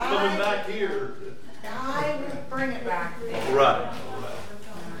here. I will bring it back. Right.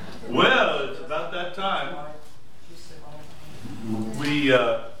 Well, it's about that time.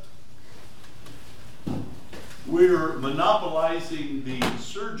 We're monopolizing the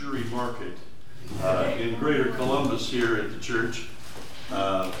surgery market in Greater Columbus here at the church.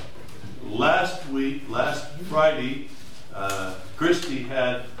 Last Friday, Christy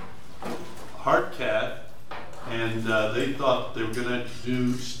had heart cath, and they thought they were going to have to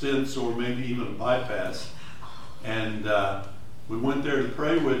do stents or maybe even a bypass. And we went there to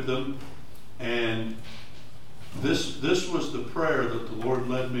pray with them, and this was the prayer that the Lord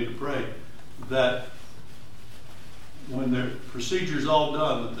led me to pray, that when the procedure's all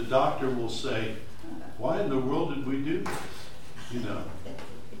done, that the doctor will say, "Why in the world did we do this?" You know,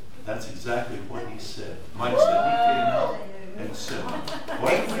 that's exactly what he said. Mike said he came out and said,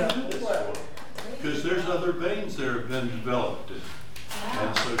 "Why did we do this for?" Because there's other veins that have been developed.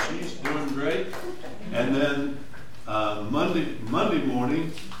 And so she's doing great. And then Monday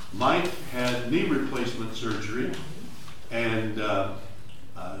morning, Mike had knee replacement surgery, and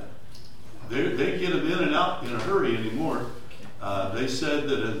they get him in and out in a hurry anymore. They said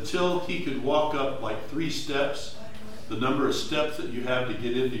that until he could walk up like 3 steps, the number of steps that you have to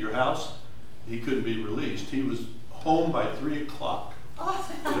get into your house, he couldn't be released. He was home by 3 o'clock.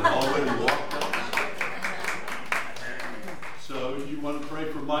 And already walked up. So you want to pray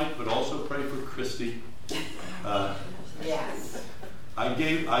for Mike, but also pray for Christy. Yes. I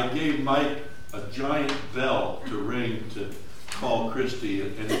gave Mike a giant bell to ring to call Christy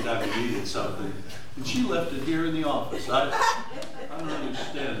anytime he needed something, and she left it here in the office. I don't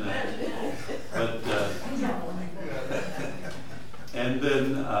understand that. But and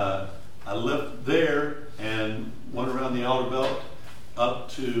then I left there and went around the outer belt up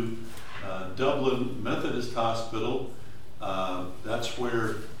to Dublin Methodist Hospital. That's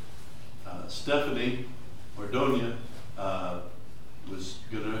where Stephanie Ordonia was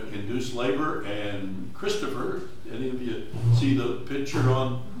going to induce labor, and Christopher, any of you see the picture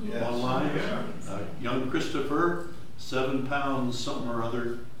online? Young Christopher, 7 pounds, something or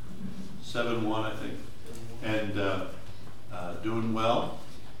other, 7'1", I think, and doing well.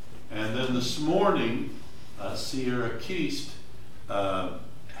 And then this morning, Sierra Keast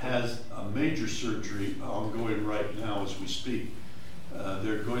has a major surgery ongoing right now as we speak.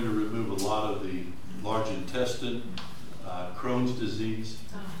 They're going to remove a lot of the large intestine, Crohn's disease,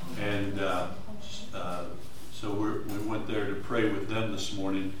 and so we went there to pray with them this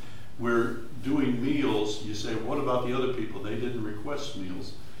morning. We're doing meals. You say, what about the other people? They didn't request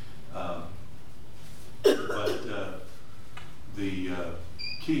meals. But the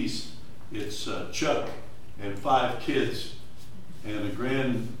Keys, it's Chuck and 5 kids and a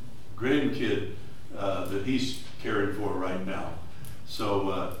grandkid that he's caring for right now.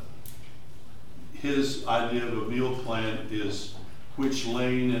 So his idea of a meal plan is which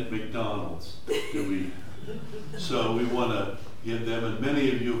lane at McDonald's do we? So we want to give them, and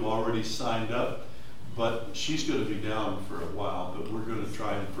many of you have already signed up, but she's going to be down for a while, but we're going to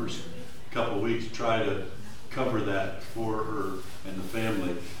try in the first couple of weeks, try to cover that for her and the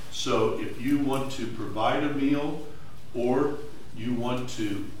family. So if you want to provide a meal, or you want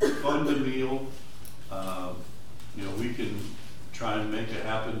to fund a meal, we can try and make it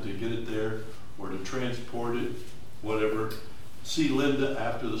happen to get it there, or to transport it, whatever. See Linda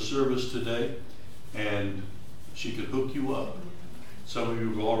after the service today, and she could hook you up. Some of you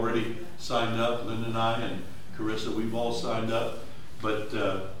have already signed up. Linda and I and Carissa, we've all signed up, but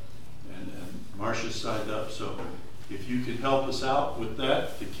and Marcia signed up. So if you could help us out with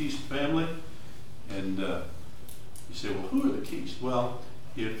that, the Keast family, and you say, well, who are the Keast? Well,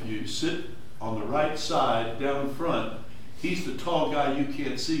 if you sit on the right side down front, he's the tall guy you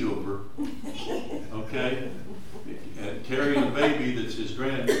can't see over, okay? And carrying a baby that's his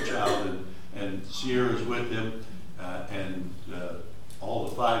grandchild, and Sierra's with him, and all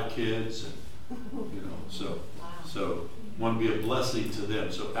the 5 kids, and, so want to be a blessing to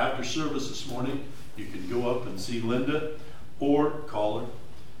them. So after service this morning, you can go up and see Linda or call her.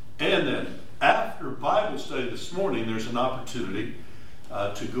 And then after Bible study this morning, there's an opportunity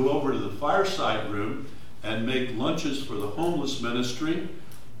to go over to the fireside room and make lunches for the homeless ministry.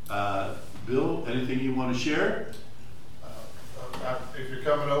 Bill, anything you want to share? If you're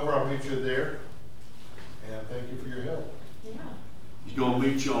coming over, I'll meet you there. And thank you for your help. Yeah. He's going to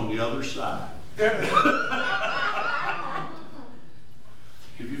meet you on the other side.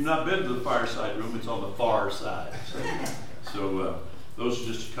 If you've not been to the fireside room, it's on the far side. So those are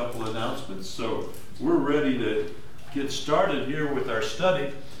just a couple of announcements. So we're ready to get started here with our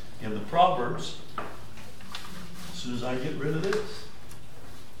study in the Proverbs. As soon as I get rid of this.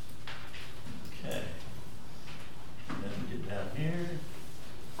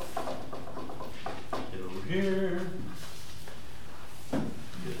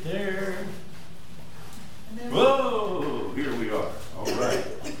 All right.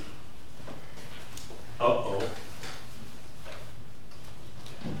 Uh-oh.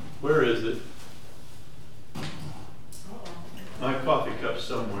 Where is it? My coffee cup's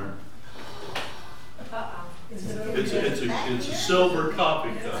somewhere. It's a silver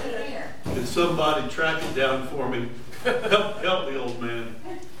coffee cup. Can somebody track it down for me? Help the old man.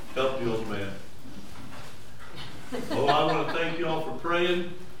 Help the old man. Oh, I want to thank you all for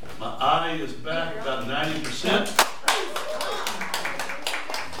praying. My eye is back about 90%.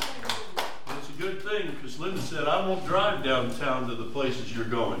 It's a good thing because Linda said I won't drive downtown to the places you're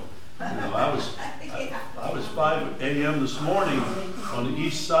going. You know, I was 5 a.m. this morning on the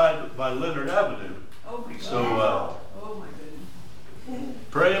east side by Leonard Avenue. So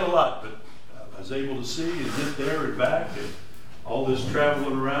praying a lot, but I was able to see and get there and back and all this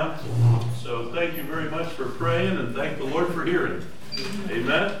traveling around. So thank you very much for praying and thank the Lord for hearing.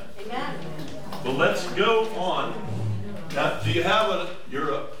 Amen? Amen. Well, let's go on. Now, do you have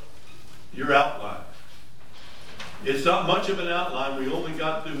your outline? It's not much of an outline. We only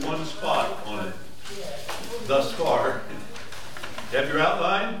got through one spot on it thus far. You have your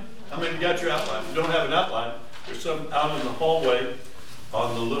outline? How many got your outline? If you don't have an outline, there's some out in the hallway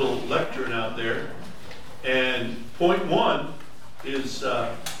on the little lectern out there. And point 1 is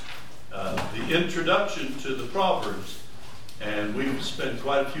the introduction to the Proverbs. And we've spent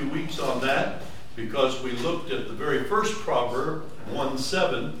quite a few weeks on that because we looked at the very first proverb,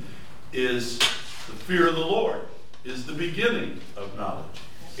 1:7, is the fear of the Lord is the beginning of knowledge.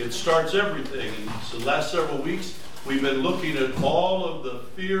 It starts everything. And so the last several weeks, we've been looking at all of the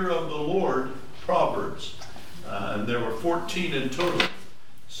fear of the Lord Proverbs. And there were 14 in total.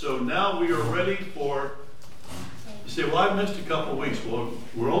 So now we are ready for, you say, well, I missed a couple of weeks. Well,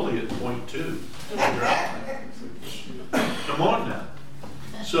 we're only at point 2. Come on now.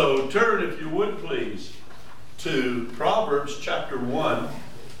 So turn, if you would please, to Proverbs chapter 1,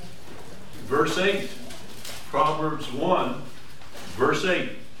 verse 8. Proverbs 1, verse 8.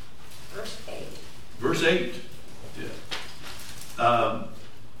 Verse 8. Verse 8. Yeah.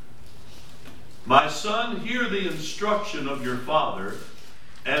 My son, hear the instruction of your father,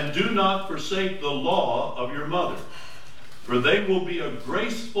 and do not forsake the law of your mother, for they will be a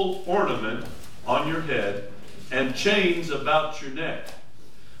graceful ornament on your head and chains about your neck.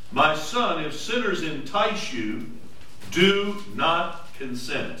 My son, if sinners entice you, do not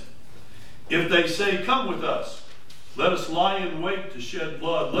consent. If they say, come with us, let us lie in wait to shed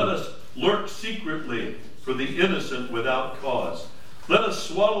blood. Let us lurk secretly for the innocent without cause. Let us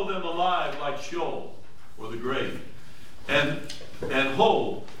swallow them alive like Sheol, or the grave, and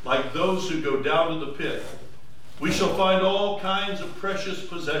whole like those who go down to the pit. We shall find all kinds of precious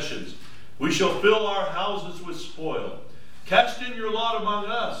possessions. We shall fill our houses with spoil. Cast in your lot among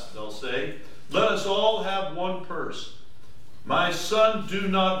us, they'll say. Let us all have one purse. My son, do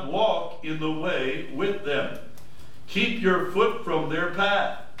not walk in the way with them. Keep your foot from their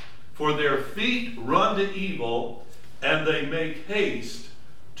path, for their feet run to evil, and they make haste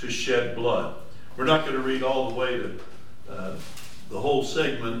to shed blood. We're not going to read all the way to the whole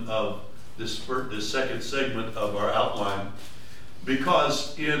segment of this second segment of our outline,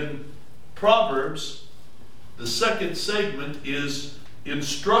 because in Proverbs, the second segment is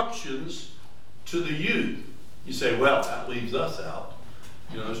instructions to the youth. You say, well, that leaves us out.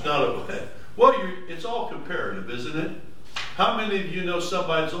 You know, it's not a... Well, it's all comparative, isn't it? How many of you know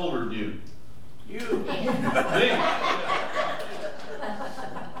somebody that's older than you? You. Me.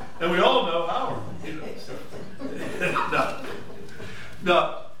 And we all know Howard. You know.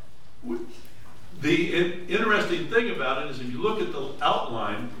 Now, the interesting thing about it is if you look at the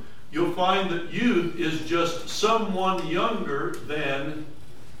outline, you'll find that youth is just someone younger than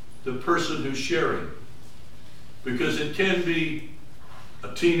the person who's sharing. Because it can be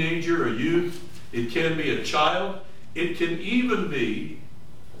a teenager, a youth, it can be a child, it can even be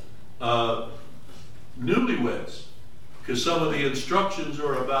newlyweds, because some of the instructions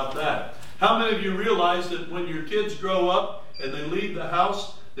are about that. How many of you realize that when your kids grow up and they leave the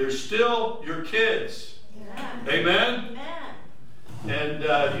house, they're still your kids? Yeah. Amen? Amen.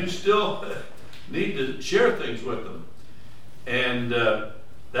 And you still need to share things with them. And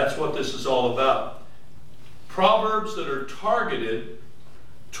that's what this is all about. Proverbs that are targeted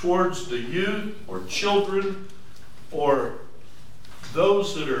towards the youth or children or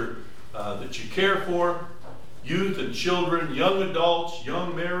those that are that you care for, youth and children, young adults,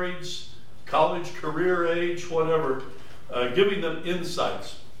 young marrieds, college, career age, whatever, giving them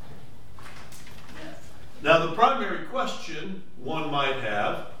insights. Now, the primary question one might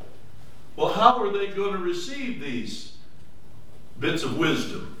have, well, how are they going to receive these bits of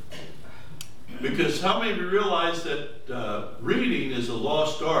wisdom? Because how many of you realize that reading is a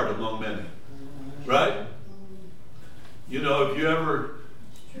lost art among many? Right? You know, have you ever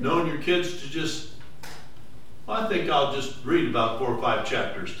known your kids to just, well, I think I'll just read about 4 or 5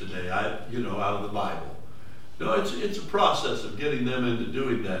 chapters today, out of the Bible. No, it's a process of getting them into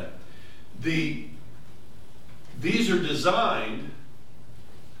doing that. These are designed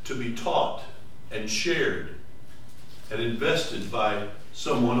to be taught and shared and invested by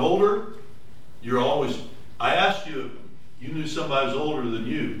someone older. I asked you if you knew somebody who's older than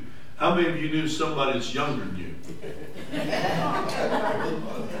you. How many of you knew somebody that's younger than you?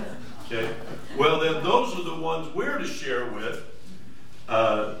 Okay. Well, then those are the ones we're to share with,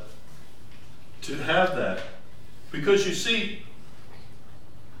 to have that. Because you see,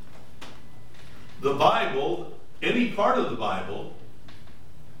 the Bible, any part of the Bible,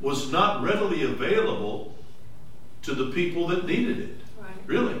 was not readily available to the people that needed it. Right.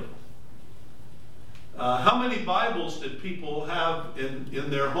 Really. How many Bibles did people have in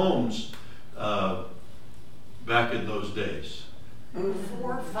their homes back in those days?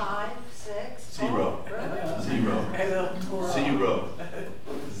 4, 5, 6. Zero. Oh,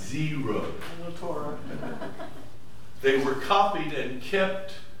 Zero. They were copied and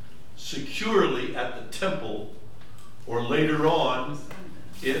kept securely at the temple or later on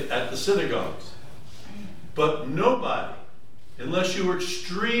at the synagogues. But nobody, unless you were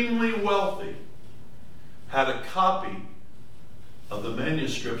extremely wealthy, had a copy of the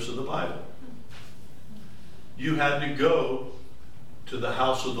manuscripts of the Bible. You had to go to the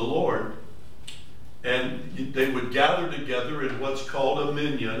house of the Lord, and they would gather together in what's called a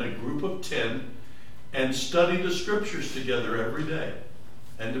minyan, a group of 10, and study the scriptures together every day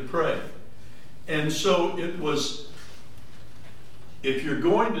and to pray. And so it was, if you're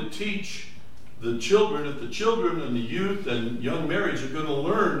going to teach the children, if the children and the youth and young marrieds are going to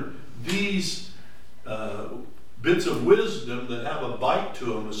learn these bits of wisdom that have a bite to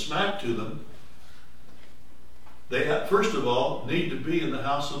them, a smack to them, they have, first of all, need to be in the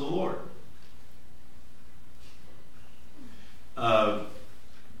house of the Lord. But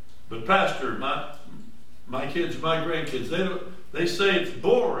Pastor, my kids, my grandkids, they say it's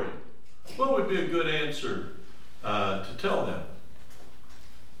boring. What would be a good answer to tell them?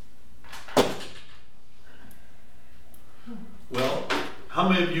 Well, how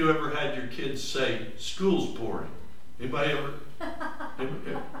many of you ever had your kids say, school's boring? Anybody ever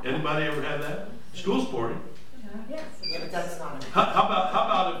had that? School's boring. yes. Yeah, but that's not. How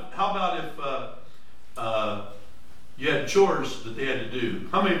about if you had chores that they had to do?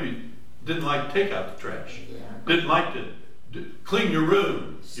 How many of you didn't like to take out the trash? Yeah. Didn't like to clean your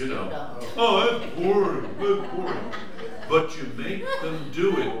room? You know. Oh, that's boring. That's boring. But you make them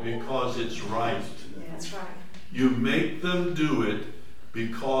do it because it's right. Yeah, that's right. You make them do it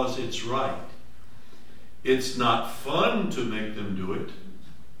because it's right. It's not fun to make them do it,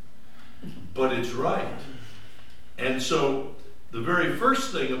 but it's right. And so the very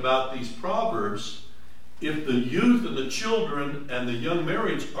first thing about these Proverbs, if the youth and the children and the young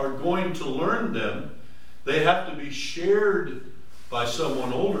marrieds are going to learn them, they have to be shared by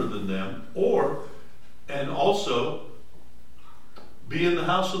someone older than them, and also be in the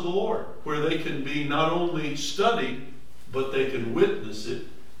house of the Lord, where they can be not only studied, but they can witness it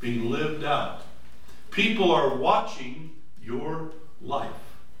being lived out. People are watching your life.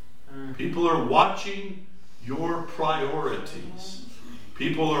 People are watching your priorities.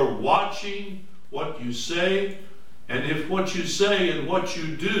 People are watching what you say, and if what you say and what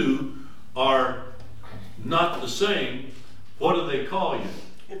you do are not the same, what do they call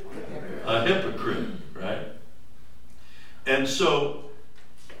you? A hypocrite, right? And so,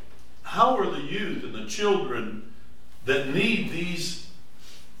 how are the youth and the children that need these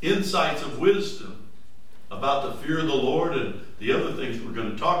insights of wisdom about the fear of the Lord and the other things we're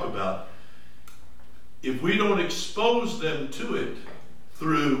going to talk about, if we don't expose them to it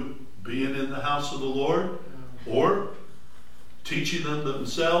through being in the house of the Lord or teaching them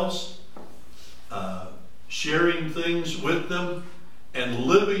themselves, sharing things with them, and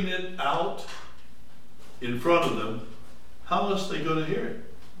living it out in front of them, how else are they going to hear it?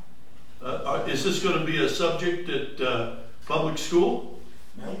 Is this going to be a subject at public school?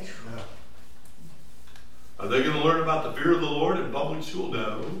 No. Are they going to learn about the fear of the Lord in public school?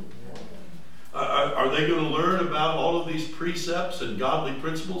 No. Are they going to learn about all of these precepts and godly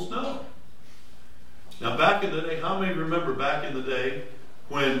principles? No. Now, back in the day, how many remember back in the day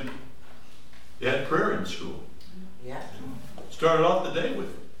when they had prayer in school? Yeah. Started off the day with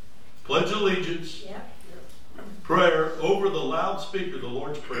Pledge Allegiance, prayer over the loudspeaker, the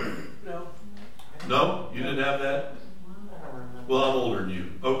Lord's Prayer. No? You didn't have that? Well, I'm older than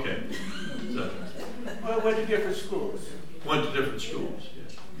you. Okay. So, Well, went to different schools. went to different schools. Yeah.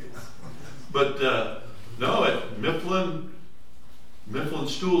 But no, at Mifflin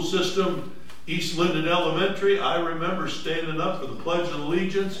School System, East Linden Elementary, I remember standing up for the Pledge of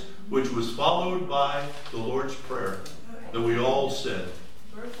Allegiance, which was followed by the Lord's Prayer that we all said.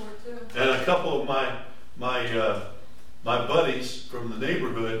 And a couple of my buddies from the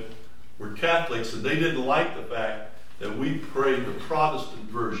neighborhood were Catholics, and they didn't like the fact that we prayed the Protestant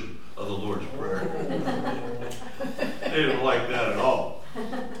version of the Lord's Prayer. They didn't like that at all.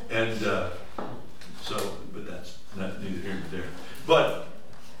 And but that's neither here nor there. But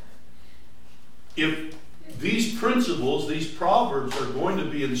if these principles, these proverbs are going to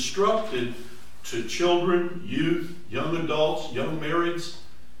be instructed to children, youth, young adults, young marrieds,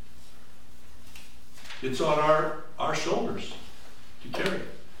 it's on our shoulders to carry it,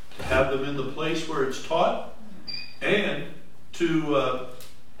 to have them in the place where it's taught, and to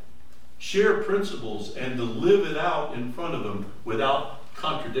share principles and to live it out in front of them without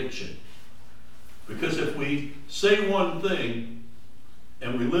contradiction. Because if we say one thing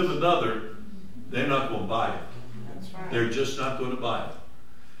and we live another, they're not going to buy it. That's right. They're just not going to buy it.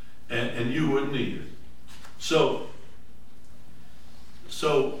 And you wouldn't either. So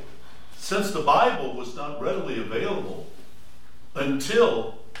since the Bible was not readily available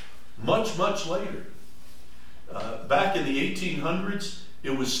until much, much later, back in the 1800s,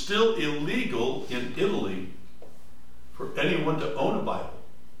 it was still illegal in Italy for anyone to own a Bible.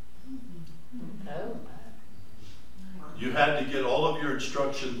 Oh. You had to get all of your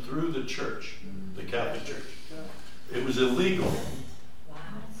instruction through the church, the Catholic Church. It was illegal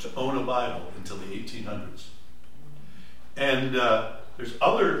to own a Bible until the 1800s. And there's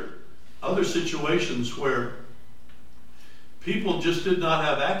other situations where people just did not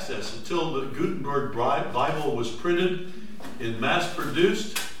have access until the Gutenberg Bible was printed and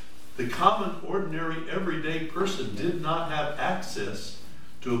mass-produced. The common, ordinary, everyday person did not have access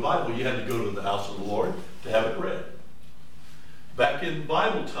to a Bible. You had to go to the house of the Lord to have it read. Back in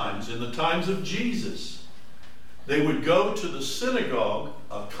Bible times, in the times of Jesus, they would go to the synagogue,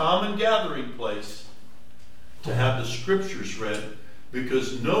 a common gathering place, to have the scriptures read,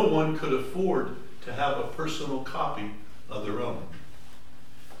 because no one could afford to have a personal copy of their own.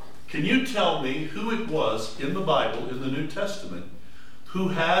 Can you tell me who it was in the Bible, in the New Testament, who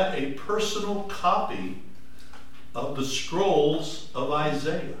had a personal copy of the scrolls of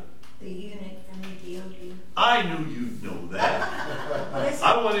Isaiah? The eunuch from Ethiopia. I knew you'd know that.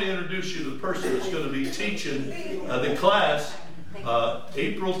 I want to introduce you to the person that's going to be teaching the class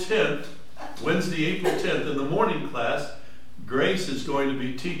April 10th, Wednesday, April 10th, in the morning class. Grace is going to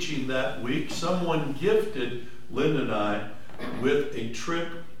be teaching that week. Someone gifted Lynn and I with a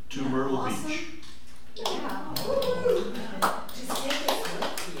trip to Myrtle Beach. Yeah. Just take it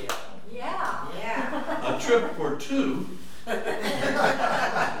with you. Yeah. Yeah. A trip for two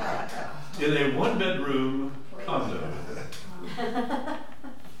in a one-bedroom condo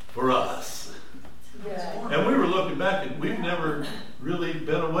for us. And we were looking back, and we've never really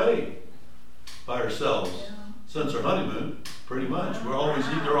been away by ourselves since our honeymoon, pretty much. We're always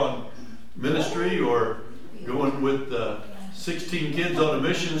either on ministry or going with 16 kids on a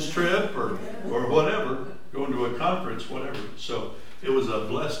missions trip or whatever, going to a conference, whatever. So it was a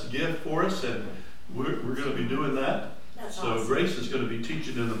blessed gift for us, and we're going to be doing that. That's So awesome. Grace is going to be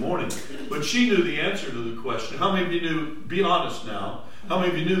teaching in the morning. But she knew the answer to the question. How many of you knew, be honest now, how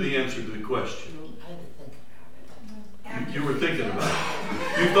many of you knew the answer to the question? I had to think about it. You were thinking about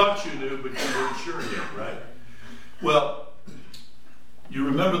it. You thought you knew, but you weren't sure yet, right? Well, you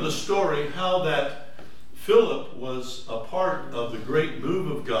remember the story how that Philip was a part of the great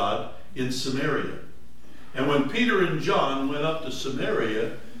move of God in Samaria. And when Peter and John went up to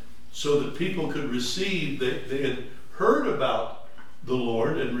Samaria so that people could receive, they had heard about the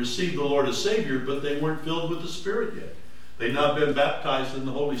Lord and received the Lord as Savior, but they weren't filled with the Spirit yet. They'd not been baptized in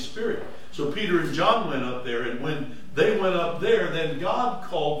the Holy Spirit. So Peter and John went up there, and when they went up there, then God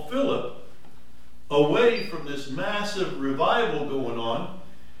called Philip away from this massive revival going on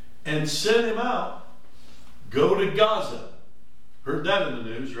and sent him out. Go to Gaza. Heard that in the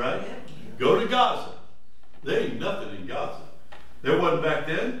news, right? Go to Gaza. There ain't nothing in Gaza. There wasn't back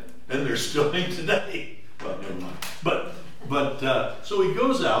then, and there still ain't today. Well, never mind. But so he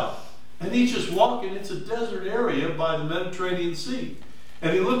goes out, and he's just walking. It's a desert area by the Mediterranean Sea.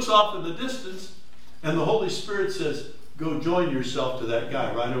 And he looks off in the distance, and the Holy Spirit says, go join yourself to that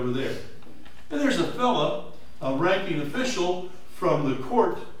guy right over there. And there's a fella, a ranking official from the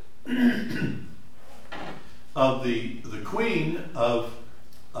court of the queen of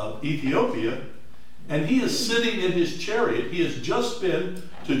Ethiopia, and he is sitting in his chariot. He has just been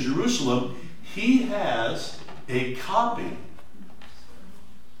to Jerusalem, he has a copy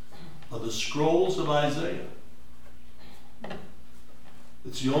of the scrolls of Isaiah.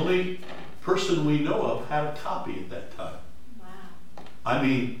 It's the only person we know of had a copy at that time. Wow. I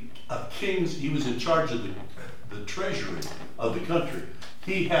mean, a king's, he was in charge of the treasury of the country.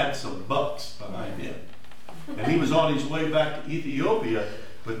 He had some bucks behind him. And he was on his way back to Ethiopia.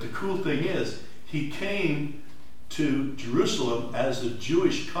 But the cool thing is, he came to Jerusalem as a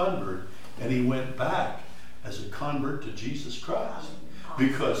Jewish convert, and he went back as a convert to Jesus Christ.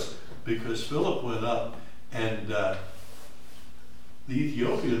 Because Philip went up, and the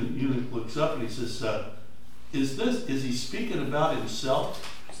Ethiopian eunuch looks up and he says, is he speaking about himself?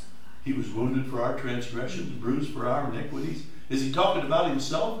 He was wounded for our transgressions, bruised for our iniquities. Is he talking about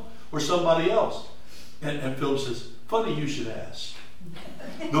himself or somebody else? And Philip says, funny you should ask.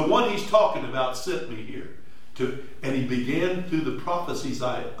 The one he's talking about sent me here. And he began through the prophecies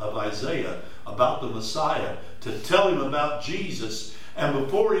of Isaiah about the Messiah to tell him about Jesus. And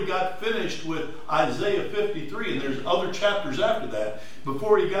before he got finished with Isaiah 53, and there's other chapters after that,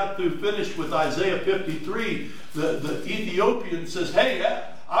 before he got finished with Isaiah 53, the Ethiopian says, hey,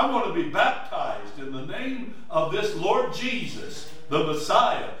 I want to be baptized in the name of this Lord Jesus, the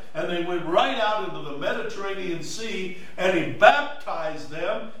Messiah. And they went right out into the Mediterranean Sea, and he baptized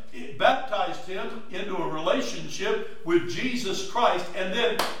him into a relationship with Jesus Christ. And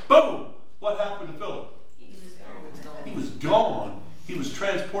then, boom, what happened to Philip? He was gone. He was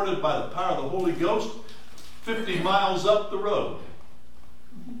transported by the power of the Holy Ghost 50 miles up the road.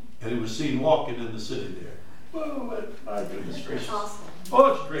 And he was seen walking in the city there. Whoa, my goodness gracious. Awesome.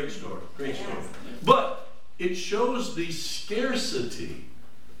 Oh, it's a great story. Great story. But it shows the scarcity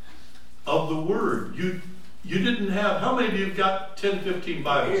of the Word. You didn't have, how many of you have got 10, 15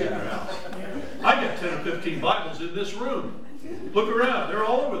 Bibles in your house? I got 10 or 15 Bibles in this room. Look around. They're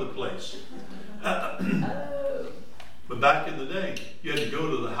all over the place. But back in the day, you had to go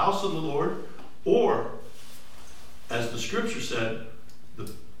to the house of the Lord, or, as the scripture said,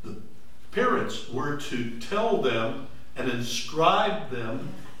 the parents were to tell them and inscribe them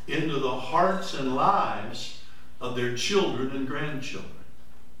into the hearts and lives of their children and grandchildren.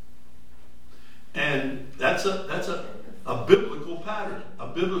 And that's a biblical pattern,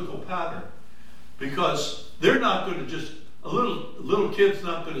 because they're not going to just, a little kid's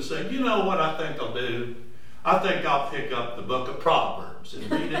not going to say, you know what I think I'll do? I think I'll pick up the book of Proverbs and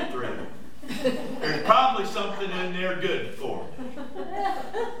read it through. There's probably something in there good for me.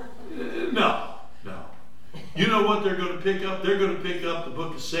 No. You know what they're going to pick up? They're going to pick up the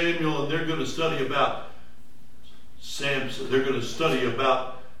book of Samuel, and they're going to study about Samson. They're going to study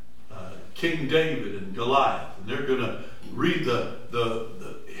about King David and Goliath. And they're going to read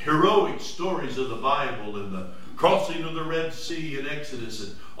the heroic stories of the Bible and the crossing of the Red Sea and Exodus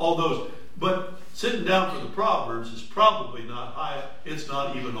and all those. But sitting down for the Proverbs is probably not high. It's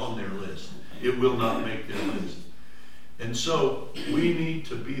not even on their list. It will not make their list. And so we need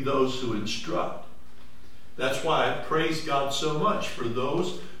to be those who instruct. That's why I praise God so much for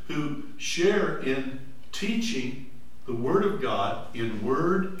those who share in teaching the Word of God in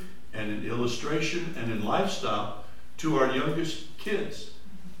word and in illustration and in lifestyle to our youngest kids,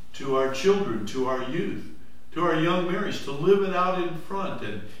 to our children, to our youth, to our young marrieds, to live it out in front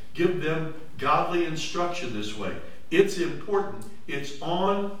and give them godly instruction this way. It's important. It's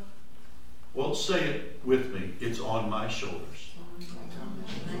on, well, say it with me, it's on my shoulders.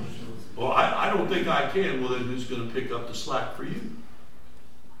 Well, I don't think I can. Well, then who's going to pick up the slack for you?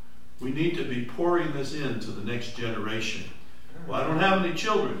 We need to be pouring this into the next generation. Well, I don't have any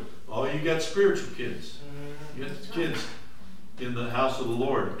children. Oh, you got spiritual kids. You got kids in the house of the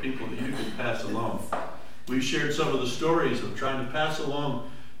Lord, people that you can pass along. We've shared some of the stories of trying to pass along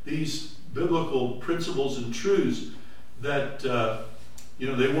these biblical principles and truths that,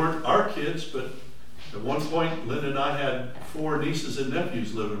 they weren't our kids, but at one point, Lynn and I had 4 nieces and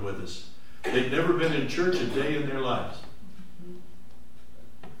nephews living with us. They'd never been in church a day in their lives.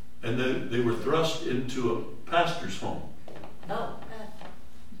 And then they were thrust into a pastor's home.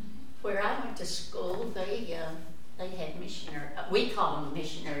 Where I went to school, they had missionary. We call them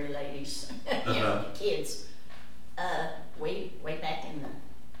missionary ladies. Kids. Way back in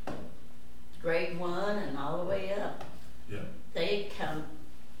the grade 1 and all the way up. Yeah. They'd come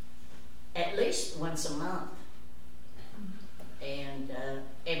at least once a month, and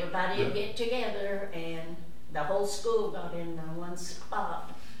everybody would get together, and the whole school got in one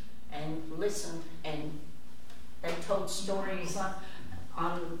spot and listened, and they told stories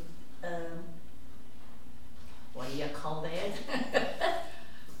on what do you call that?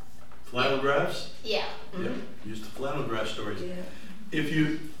 Flannel graphs? Yeah. Yeah. Used the flannel graph stories. Yeah.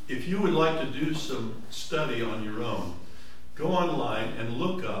 if you would like to do some study on your own, go online and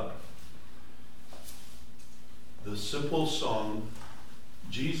look up the simple song,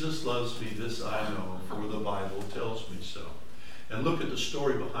 Jesus Loves Me, This I Know, for the Bible tells me so. And look at the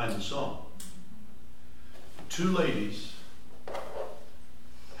story behind the song. Two ladies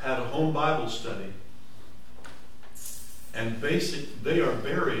had a home Bible study, and they are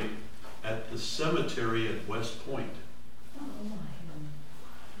buried at the cemetery at West Point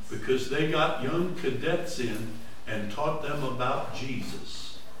because they got young cadets in and taught them about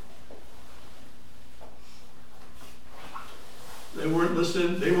Jesus. They weren't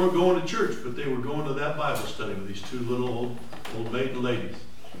listening, they weren't going to church, but they were going to that Bible study with these two little old maiden ladies.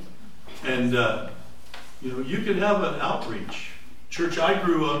 And you can have an outreach. Church I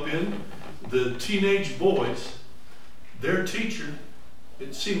grew up in, the teenage boys, their teacher,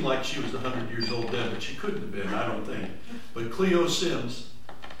 it seemed like she was 100 years old then, but she couldn't have been, I don't think. But Cleo Sims,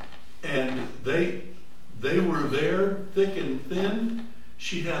 and they were there, thick and thin.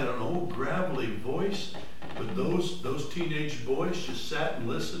 She had an old gravelly voice, but those teenage boys just sat and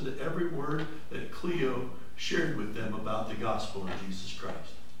listened to every word that Cleo shared with them about the gospel of Jesus Christ.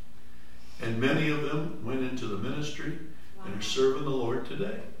 And many of them went into the ministry and are serving the Lord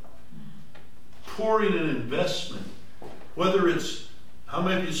today. Pouring an investment, whether it's, how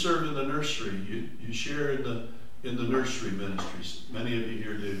many of you serve in the nursery? You share in the nursery ministries. Many of you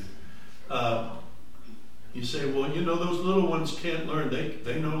here do. You say, well, those little ones can't learn.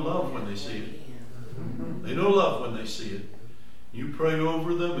 They know love when they see it. They know love when they see it. You pray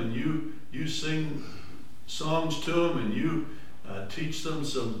over them, and you sing songs to them, and you teach them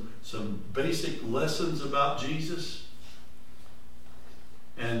some basic lessons about Jesus.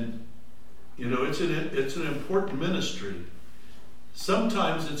 And it's an important ministry.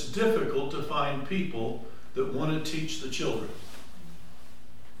 Sometimes it's difficult to find people that want to teach the children.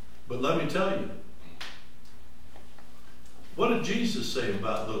 But let me tell you, what did Jesus say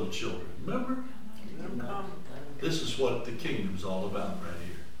about little children? Remember? This is what the kingdom's all about right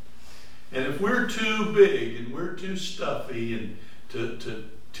here. And if we're too big and we're too stuffy and to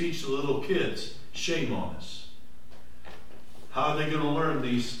teach the little kids, shame on us. How are they going to learn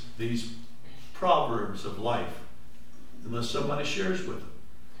these proverbs of life unless somebody shares with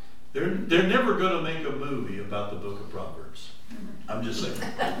them? They're never going to make a movie about the book of Proverbs. I'm just saying.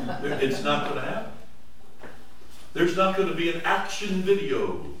 It's not going to happen. There's not going to be an action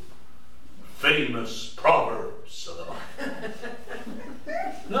video. Famous Proverbs of the Bible.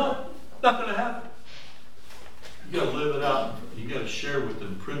 No, not going to happen. You got to live it out. You got to share with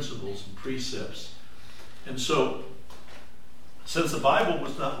them principles and precepts. And so, since the Bible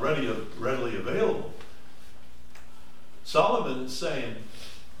was not readily available, Solomon is saying,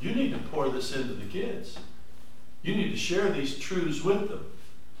 you need to pour this into the kids. You need to share these truths with them.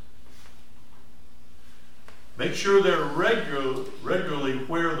 Make sure they're regularly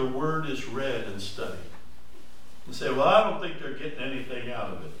where the word is read and studied. And say, well, I don't think they're getting anything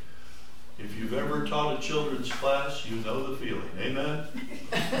out of it. If you've ever taught a children's class, you know the feeling. Amen?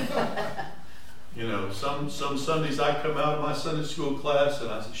 Some Sundays I come out of my Sunday school class and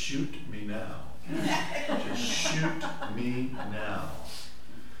I say, shoot me now. Just shoot me now.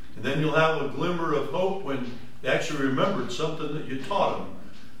 And then you'll have a glimmer of hope when they actually remembered something that you taught them,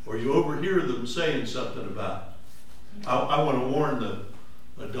 or you overhear them saying something about it. I want to warn the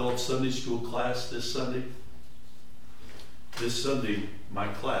adult Sunday school class this Sunday. This Sunday, my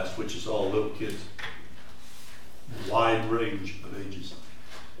class, which is all little kids, wide range of ages.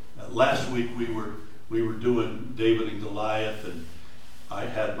 Last week we were doing David and Goliath, and I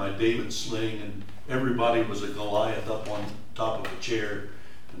had my David sling, and everybody was a Goliath up on top of a chair,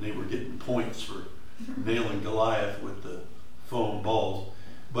 and they were getting points for nailing Goliath with the foam balls.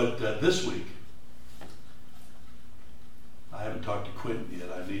 But this week, I haven't talked to Quentin yet.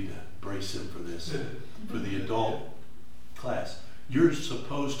 I need to brace him for this. For the adult class, you're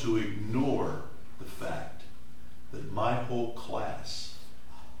supposed to ignore the fact that my whole class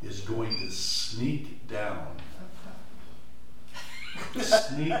is going to sneak down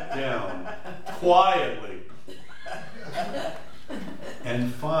quietly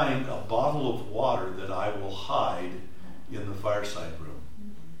and find a bottle of water that I will hide in the fireside room.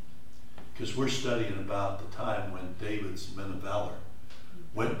 Because we're studying about the time when David's men of valor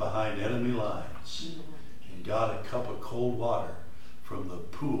went behind enemy lines and got a cup of cold water from the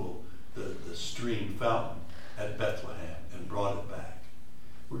pool, the stream fountain at Bethlehem, and brought it back.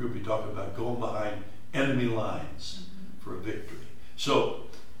 We're going to be talking about going behind enemy lines for a victory. So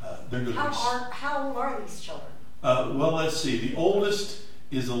they're going to How old are these children? well, let's see. The oldest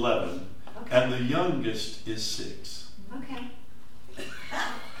is 11, Okay. and the youngest is 6. Okay.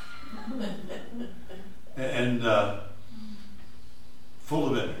 and full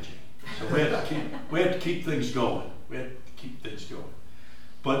of energy. So we had to keep things going.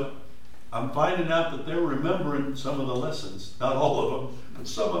 But I'm finding out that they're remembering some of the lessons. Not all of them, but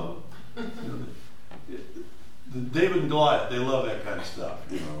some of them. You know, the David and Goliath, they love that kind of stuff.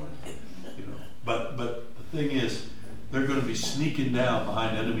 But the thing is, they're going to be sneaking down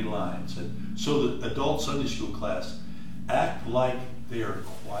behind enemy lines. And so the adult Sunday school class, act like they are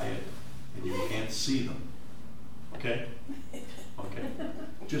quiet and you can't see them. Okay? Okay.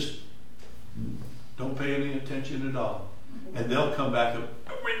 Just don't pay any attention at all. And they'll come back and,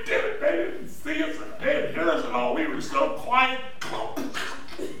 we did it, they didn't see us, and they didn't hear us at all, we were so quiet.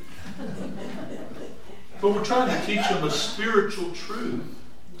 But we're trying to teach them a spiritual truth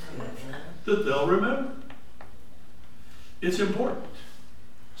that they'll remember. It's important.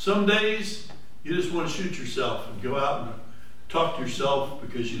 Some days you just want to shoot yourself and go out and talk to yourself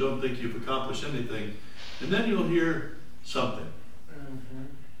because you don't think you've accomplished anything. And then you'll hear something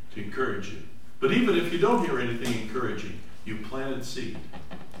to encourage you. But even if you don't hear anything encouraging, you planted seed.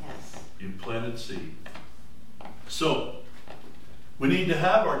 Yes. You planted seed. So we need to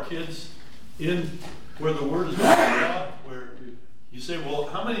have our kids in where the Word is being taught, where you say, well,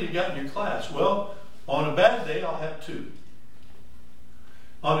 how many you got in your class? Well, on a bad day, I'll have 2.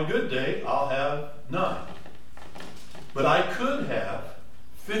 On a good day, I'll have 9. But I could have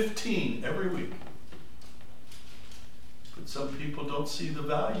 15 every week. But some people don't see the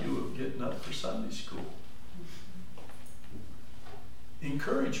value of getting up for Sunday school.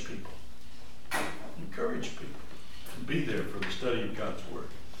 Encourage people. Encourage people to be there for the study of God's Word.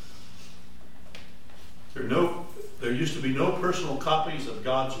 There used to be no personal copies of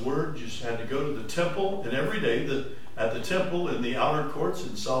God's Word. You just had to go to the temple, and every day at the temple in the outer courts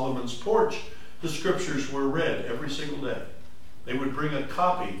in Solomon's porch, the scriptures were read every single day. They would bring a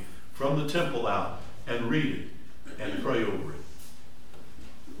copy from the temple out and read it and pray over it.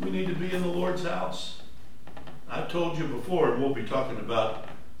 We need to be in the Lord's house. I've told you before, and we'll be talking about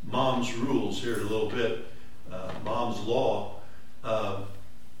Mom's rules here in a little bit, Mom's law.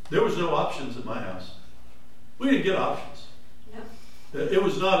 There was no options at my house. We didn't get options. Yep. It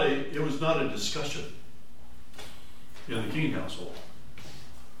was not a discussion in the Keene household.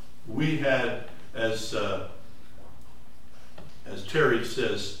 We had, as Terry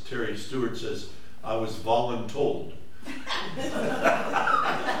Stewart says, I was voluntold.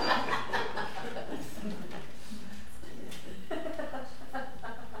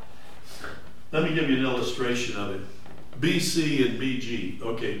 Let me give you an illustration of it. BC and BG.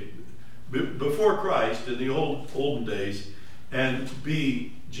 Okay, before Christ in the olden days, and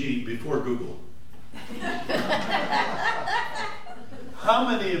BG before Google. How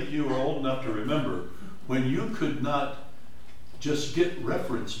many of you are old enough to remember when you could not just get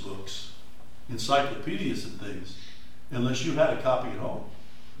reference books, encyclopedias and things, unless you had a copy at home?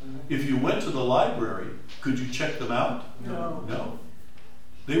 If you went to the library, could you check them out? No.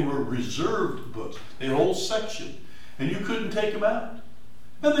 They were reserved books. They had a whole section, and you couldn't take them out.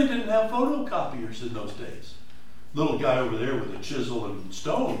 And they didn't have photocopiers in those days. Little guy over there with a chisel and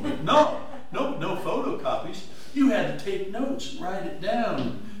stone, but no photocopies. You had to take notes and write it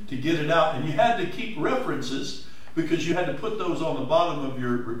down to get it out, and you had to keep references because you had to put those on the bottom of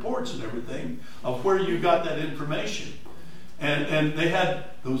your reports and everything of where you got that information. And they had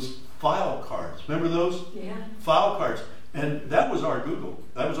those file cards. Remember those? Yeah. File cards. And that was our Google.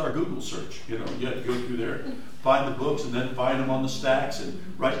 That was our Google search. You know, you had to go through there, find the books, and then find them on the stacks and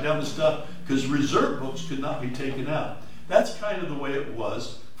write down the stuff, because reserved books could not be taken out. That's kind of the way it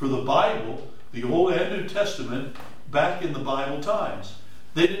was for the Bible, the Old and New Testament, back in the Bible times.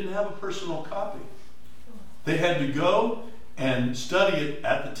 They didn't have a personal copy. They had to go and study it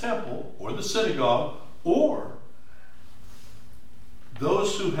at the temple or the synagogue, or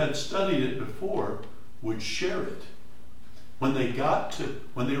those who had studied it before would share it. When they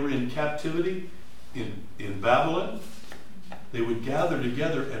were in captivity in Babylon, they would gather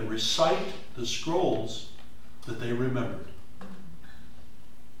together and recite the scrolls that they remembered.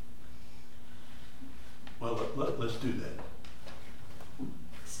 Well, let's do that.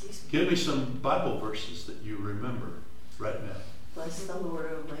 Give me some Bible verses that you remember right now. Bless the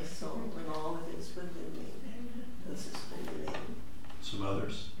Lord, O my soul, and all that is within me. This is holy name. Some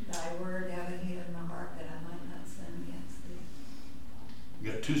others. Thy word have I hid in my heart that I might not sin against thee.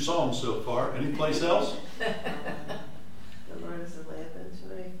 You got 2 Psalms so far. Any place else? The Lord is a lamp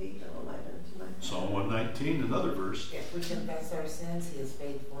unto my feet, and a light unto my path. Psalm 119, another verse. If we confess our sins, He is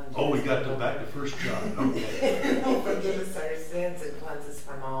faithful and just. Oh, we got to back to 1 John. Okay. He'll forgive us our sins and cleanse us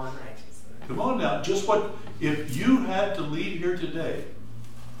from all unrighteousness. Come on now. Just what if you had to leave here today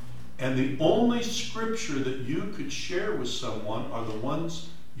And the only scripture that you could share with someone are the ones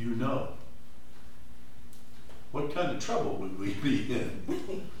you know. What kind of trouble would we be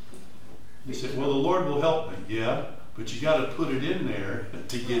in? You say, well, the Lord will help me. Yeah, but you got to put it in there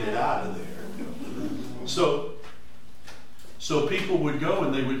to get it out of there. So people would go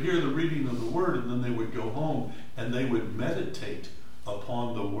and they would hear the reading of the Word, and then they would go home and they would meditate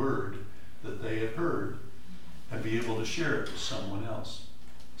upon the Word that they had heard and be able to share it with someone else.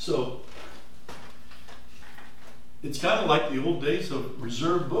 So it's kind of like the old days of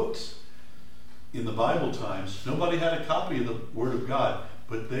reserved books. In the Bible times, nobody had a copy of the Word of God,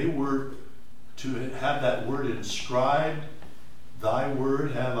 but they were to have that Word inscribed. Thy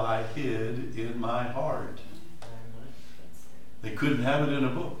Word have I hid in my heart. They couldn't have it in a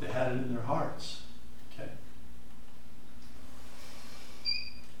book. They had it in their hearts. Okay.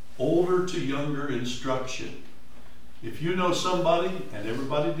 Older to younger instruction. If you know somebody, and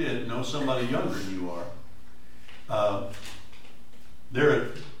everybody did know somebody younger than you are, they're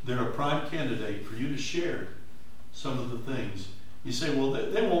a prime candidate for you to share some of the things. You say, well,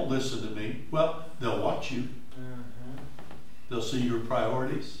 they won't listen to me. Well, they'll watch you. They'll see your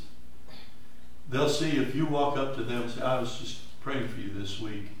priorities. They'll see if you walk up to them and say, I was just praying for you this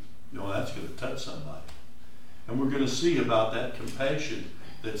week. You know, that's going to touch somebody. And we're going to see about that compassion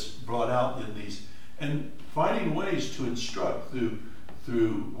that's brought out in these. And finding ways to instruct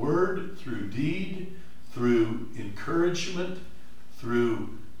through word, through deed, through encouragement,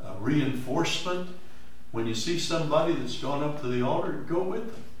 through reinforcement. When you see somebody that's gone up to the altar, go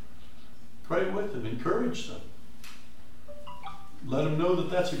with them. Pray with them. Encourage them. Let them know that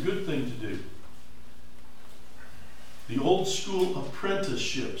that's a good thing to do. The old school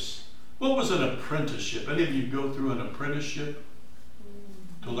apprenticeships. What was an apprenticeship? Any of you go through an apprenticeship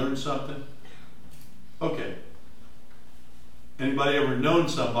to learn something? Okay. Anybody ever known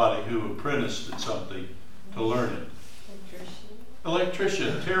somebody who apprenticed at something to learn it?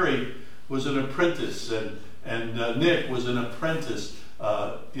 Electrician. Terry was an apprentice, and Nick was an apprentice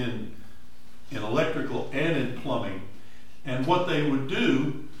in electrical and in plumbing. And what they would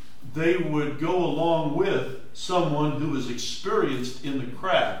do, they would go along with someone who was experienced in the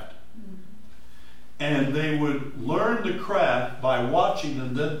craft. And they would learn the craft by watching,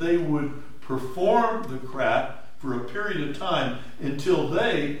 and then they would perform the craft for a period of time until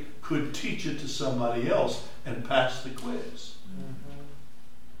they could teach it to somebody else and pass the quiz.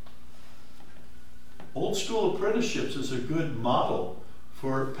 Old school apprenticeships is a good model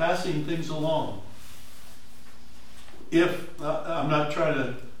for passing things along. If I'm not trying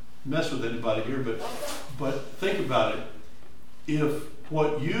to mess with anybody here, but think about it. If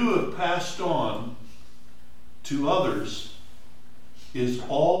what you have passed on to others is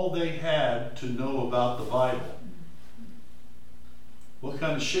all they had to know about the Bible, what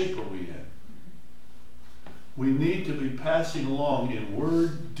kind of shape are we in? We need to be passing along in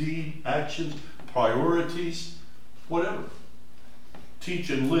word, deed, actions, priorities, whatever. Teach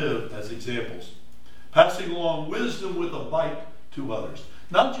and live as examples. Passing along wisdom with a bite to others.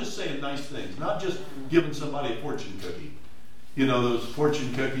 Not just saying nice things. Not just giving somebody a fortune cookie. You know, those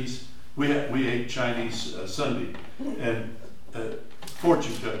fortune cookies. We ate Chinese Sunday. And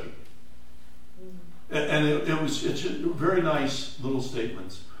fortune cookie. And it's just very nice little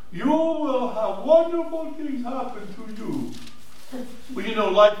statements. You will have wonderful things happen to you. Well, you know,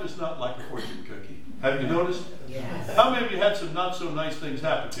 life is not like a fortune cookie. Have you noticed? Yes. How many of you had some not so nice things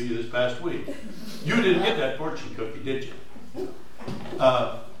happen to you this past week? You didn't get that fortune cookie, did you?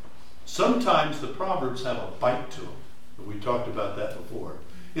 Sometimes the Proverbs have a bite to them. We talked about that before.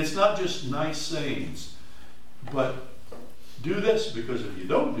 It's not just nice sayings, but do this, because if you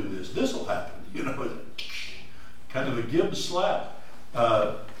don't do this, this will happen. You know, kind of a give slap.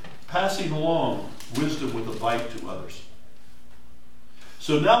 Passing along wisdom with a bite to others.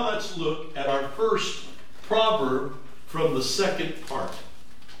 So now let's look at our first proverb from the second part.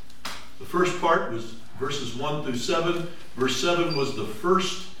 The first part was verses 1 through 7. Verse 7 was the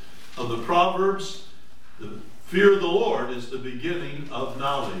first of the Proverbs. The fear of the Lord is the beginning of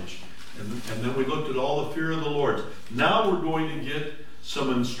knowledge. And then we looked at all the fear of the Lord. Now we're going to get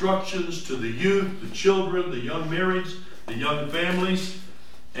some instructions to the youth, the children, the young marrieds, the young families.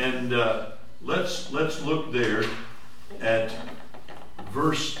 And let's look there at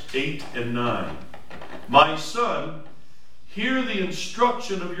verse 8 and 9. My son, hear the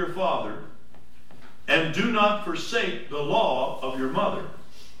instruction of your father, and do not forsake the law of your mother.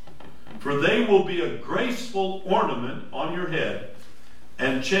 For they will be a graceful ornament on your head,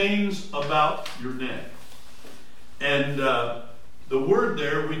 and chains about your neck. And the word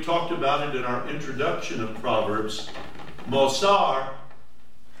there, we talked about it in our introduction of Proverbs. Mosar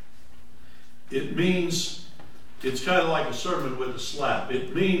it means, it's kind of like a sermon with a slap.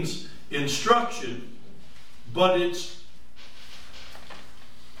 It means instruction, but it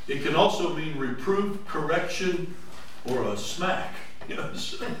can also mean reproof, correction, or a smack. You know,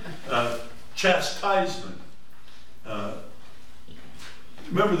 chastisement.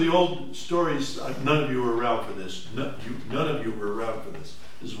 Remember the old stories? None of you were around for this. None of you were around for this.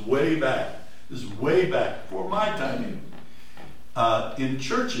 This is way back. This is way back before my time. In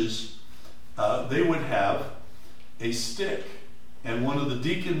churches, they would have a stick, and one of the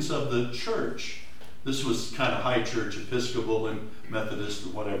deacons of the church, this was kind of high church, Episcopal and Methodist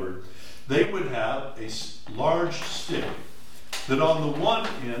and whatever, they would have a large stick that on the one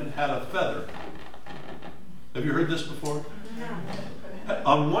end had a feather. Have you heard this before? No.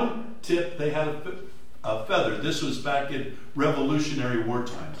 On one tip they had a feather. This was back in Revolutionary War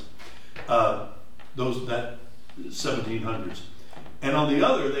times. That 1700s. And on the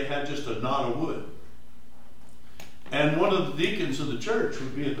other they had just a knot of wood. And one of the deacons of the church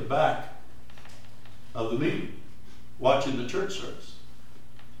would be at the back of the meeting, watching the church service.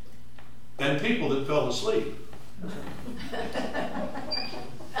 And people that fell asleep,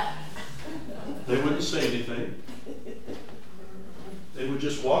 they wouldn't say anything. They would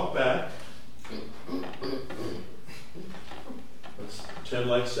just walk back. Let's pretend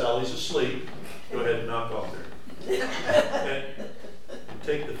like Sally's asleep. Go ahead and knock off there. And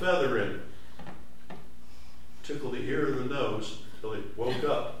take the feather in. Tickle the ear or the nose until they woke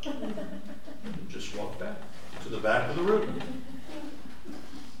up. And just walk back to the back of the room.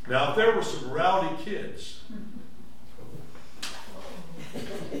 Now, if there were some rowdy kids,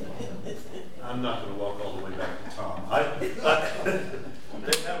 I'm not going to walk all the way back to Tom.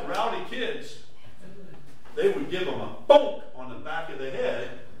 They'd have rowdy kids. They would give them a bonk on the back of the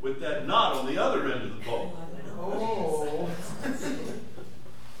head with that knot on the other end of the pole. Oh.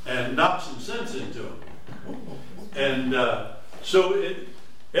 And knock some sense into them. And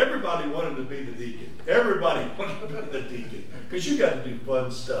everybody wanted to be the deacon. Everybody wanted to be the deacon. Because you got to do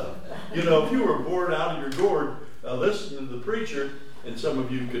fun stuff. You know, if you were bored out of your gourd listening to the preacher, and some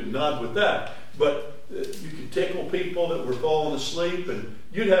of you could nod with that, but you could tickle people that were falling asleep, and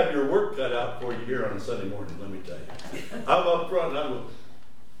you'd have your work cut out for you here on a Sunday morning, let me tell you. I'm up front, and I'm going,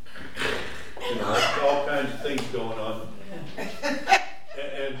 you know, all kinds of things going on.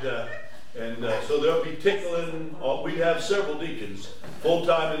 And so there'll be tickling. We'd have several deacons,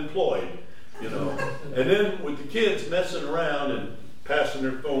 full-time employed, you know. And then with the kids messing around and passing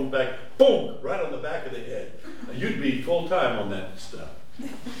their phone back, boom, right on the back of the head. You'd be full-time on that stuff.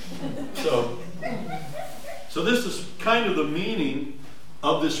 So this is kind of the meaning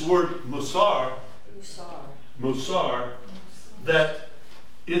of this word musar, that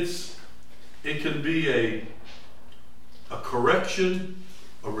it can be a correction,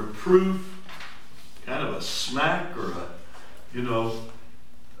 a reproof, kind of a smack, or a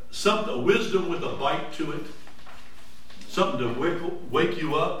wisdom with a bite to it, something to wake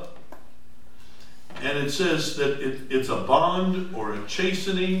you up. And it says that it's a bond or a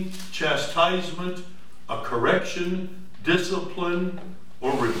chastening, chastisement, a correction, discipline,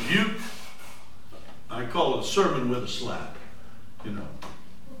 or rebuke. I call it a sermon with a slap, you know.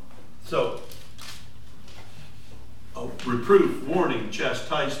 So, a reproof, warning,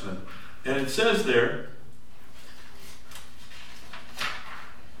 chastisement. And it says there,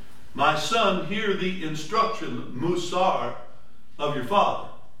 my son, hear the instruction, musar, of your father.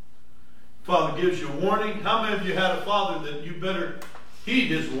 Father gives you a warning. How many of you had a father that you better heed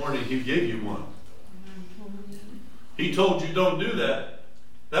his warning? He gave you one. He told you don't do that.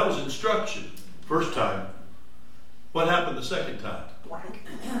 That was instruction. First time. What happened the second time?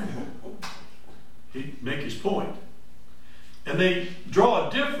 He'd make his point. And they draw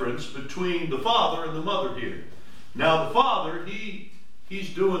a difference between the father and the mother here. Now the father, he's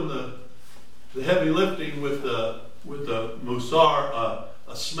doing the heavy lifting with the musar,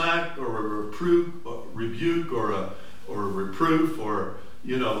 a smack or a rebuke or a reproof, or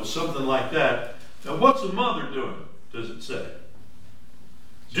something like that. Now what's the mother doing? Does it say?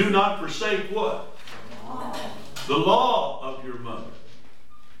 Do not forsake what? The law of your mother.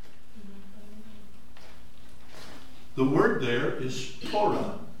 The word there is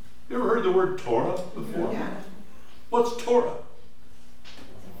Torah. You ever heard the word Torah before? Yeah. What's Torah?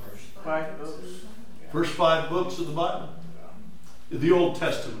 5 books. First 5 books of the Bible. The Old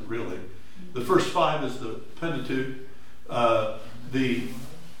Testament, really. The first 5 is the Pentateuch. The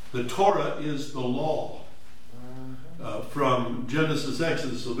Torah is the law. From Genesis,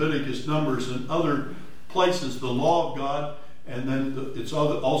 Exodus, Leviticus, Numbers, and other places, the law of God, and then it's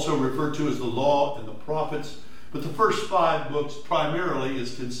also referred to as the law and the prophets. But the first 5 books primarily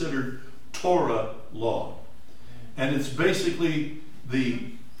is considered Torah law. And it's basically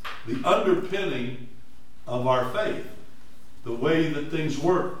the underpinning of our faith, the way that things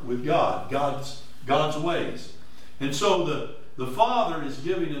work with God's ways. And so the father is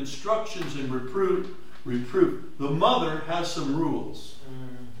giving instructions and reproof. The mother has some rules,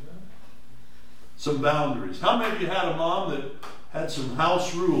 some boundaries. How many of you had a mom that had some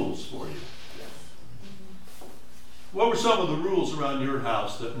house rules for you? What were some of the rules around your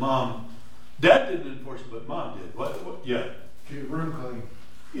house that Dad didn't enforce, but Mom did? What? Yeah. Keep your room clean.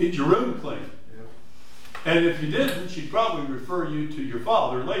 Get your room clean. Yep. And if you didn't, she'd probably refer you to your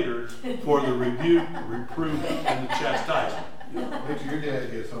father later for the rebuke, reproof, and the chastisement. Wait till your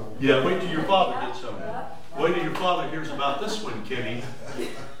dad gets home. Yeah, wait till your father gets home. Wait till your father hears about this one, Kenny.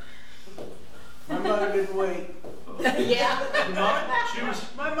 My mother didn't wait. Yeah.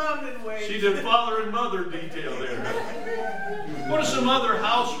 My mom didn't wait. She did father and mother detail there. What are some other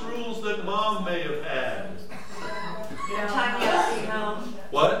house rules that Mom may have had? Time you have to be home.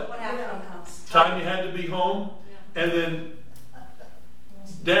 What? What happened in the house? Time you had to be home, and then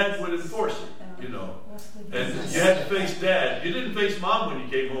Dad would enforce it, you know. And you had to face Dad. You didn't face Mom when you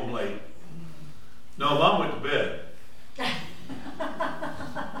came home late. No, Mom went to bed.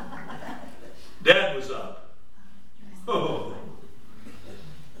 Dad was up. Oh.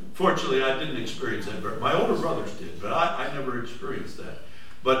 Fortunately, I didn't experience that. My older brothers did, but I never experienced that.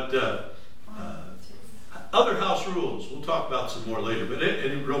 But other house rules, we'll talk about some more later. But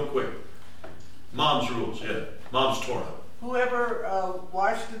real quick, Mom's rules, yeah. Mom's Torah. Whoever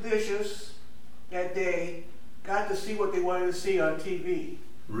washed the dishes that day got to see what they wanted to see on TV.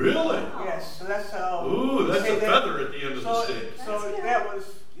 Really? Yes, so that's how. Ooh, that's a feather at the end of the So stick. that was,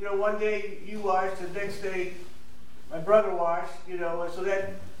 one day you washed, the next day my brother washed, and so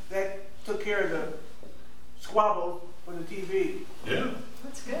that took care of the squabble for the TV. Yeah.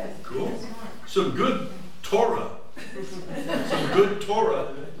 That's good. Cool. Some good Torah. Some good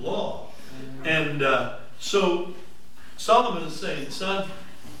Torah law. And so Solomon is saying, son,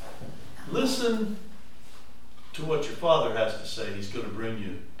 listen to what your father has to say. He's going to bring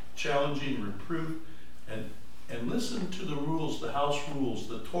you challenging reproof. And listen to the rules, the house rules,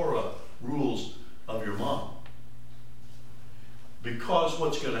 the Torah rules of your mom. Because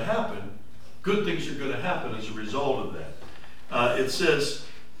what's going to happen, good things are going to happen as a result of that. It says,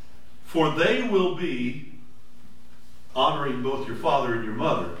 for they will be, honoring both your father and your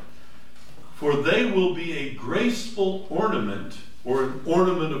mother, for they will be a graceful ornament, or an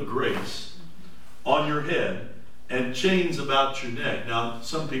ornament of grace, on your head, and chains about your neck. Now,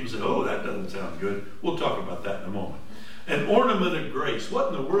 some people say, oh, that doesn't sound good. We'll talk about that in a moment. An ornament of grace. What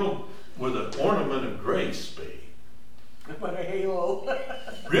in the world would an ornament of grace be? Like a halo.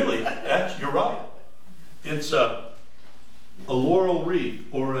 Really, you're right. It's a laurel wreath,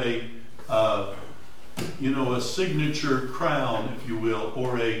 or a signature crown, if you will,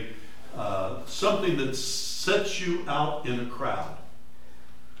 or a something that sets you out in a crowd.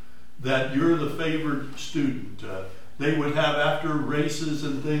 That you're the favored student. They would have, after races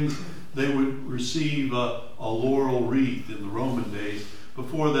and things, they would receive a laurel wreath in the Roman days.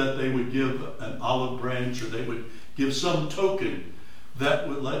 Before that, they would give an olive branch, or they would give some token that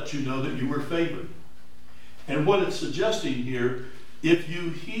would let you know that you were favored. And what it's suggesting here, if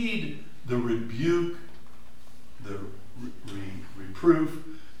you heed the rebuke, the reproof,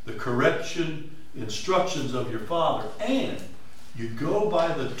 the correction, instructions of your father, and you go by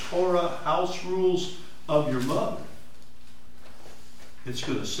the Torah house rules of your mother, it's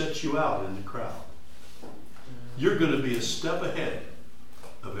going to set you out in the crowd. You're going to be a step ahead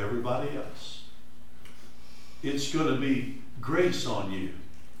of everybody else. It's going to be grace on you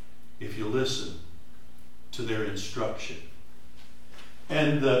if you listen to their instruction.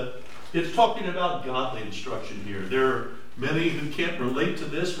 And it's talking about godly instruction here. There are many who can't relate to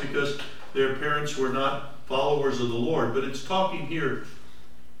this because their parents were not followers of the Lord. But it's talking here,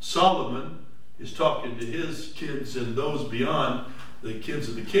 Solomon is talking to his kids and those beyond, the kids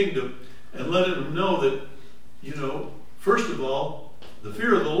of the kingdom, and letting them know that, first of all, the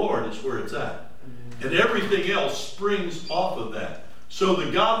fear of the Lord is where it's at. And everything else springs off of that. So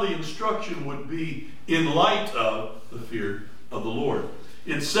the godly instruction would be in light of the fear of the Lord.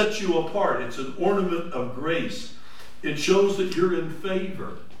 It sets you apart. It's an ornament of grace. It shows that you're in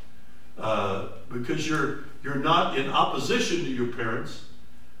favor. Because you're not in opposition to your parents,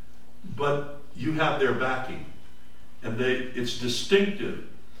 but you have their backing. And it's distinctive.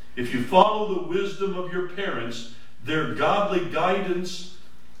 If you follow the wisdom of your parents, their godly guidance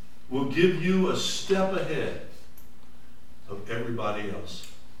will give you a step ahead of everybody else.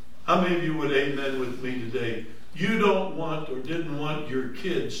 How many of you would amen with me today You don't want or didn't want your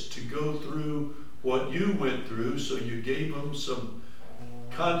kids to go through what you went through, so you gave them some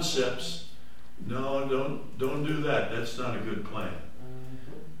concepts. No, don't do that. That's not a good plan.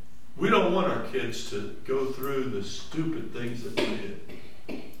 We don't want our kids to go through the stupid things that we did.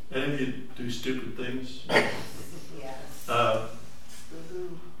 Any of you do stupid things? Yes.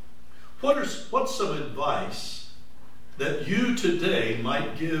 What's some advice that you today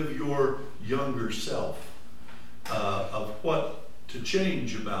might give your younger self of what to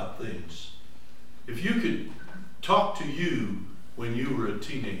change about things? If you could talk to you when you were a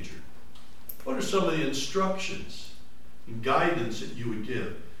teenager, what are some of the instructions and guidance that you would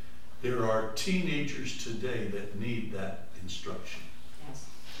give? There are teenagers today that need that instruction. Yes.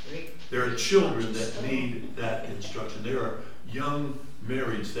 There are children that need that instruction. There are young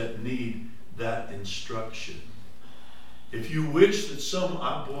marrieds that need that instruction. If you wish that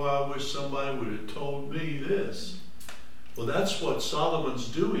I wish somebody would have told me this. Well, that's what Solomon's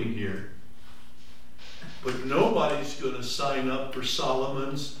doing here. But nobody's going to sign up for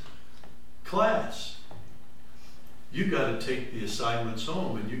Solomon's class. You got to take the assignments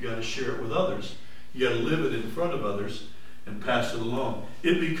home and you got to share it with others. You got to live it in front of others and pass it along.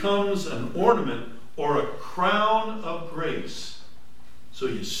 It becomes an ornament or a crown of grace. So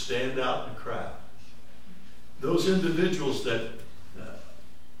you stand out in the crowd. Those individuals that,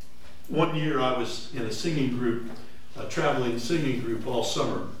 one year I was in a singing group, a traveling singing group all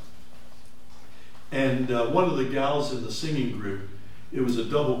summer. And one of the gals in the singing group, it was a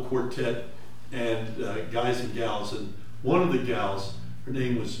double quartet, and guys and gals. And one of the gals, her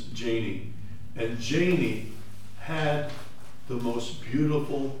name was Janie. And Janie had the most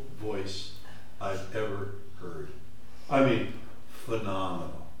beautiful voice I've ever heard. I mean,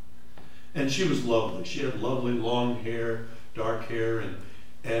 phenomenal. And she was lovely. She had lovely long hair, dark hair,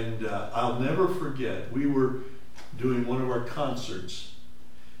 and I'll never forget, we were doing one of our concerts,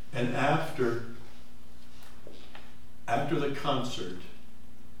 and after the concert,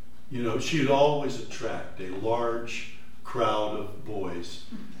 you know, she'd always attract a large crowd of boys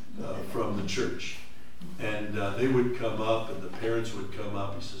from the church. And they would come up, and the parents would come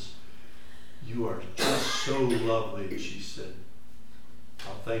up. He says, "You are just so lovely." And she said,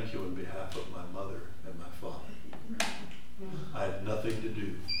 "I'll thank you on behalf of my mother and my father. I had nothing to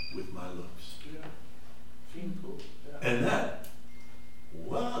do with my looks." Yeah. Shameful. Yeah. And that,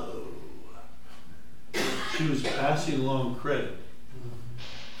 whoa. She was passing along credit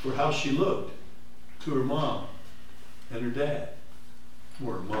for how she looked to her mom and her dad.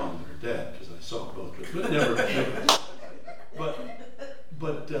 Or her mom and her dad, because I saw both of them. But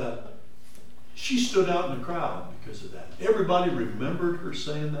never. But she stood out in the crowd because of that. Everybody remembered her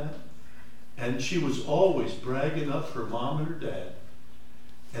saying that. And she was always bragging up her mom and her dad.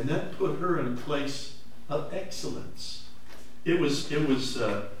 And that put her in a place of excellence. It was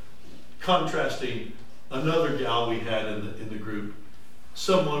contrasting another gal we had in the group.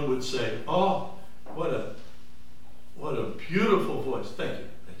 Someone would say, "Oh, what a beautiful voice." Thank you.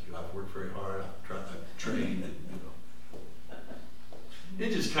 I've worked very hard. I've trained, and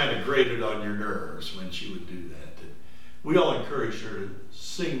it just kind of grated on your nerves when she would do that. We all encouraged her to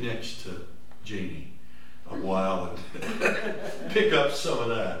sing next to Janie a while and pick up some of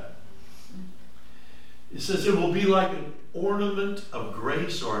that. It says it will be like an ornament of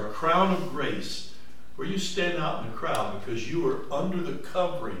grace or a crown of grace where you stand out in the crowd because you are under the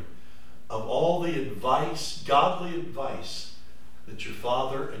covering of all the advice, godly advice that your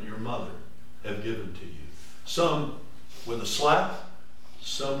father and your mother have given to you. Some with a slap,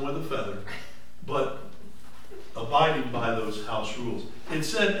 some with a feather, but abiding by those house rules. It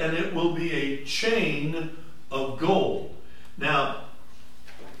said, and it will be a chain of gold. Now,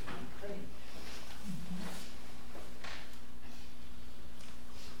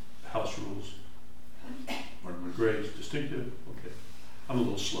 house rules. Martin McGrady's distinctive. Okay. I'm a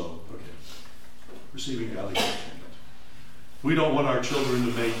little slow. Okay. Receiving godly correction. We don't want our children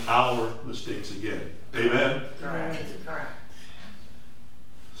to make our mistakes again. Amen? Correct. Correct.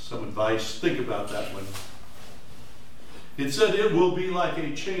 Some advice. Think about that one. It said it will be like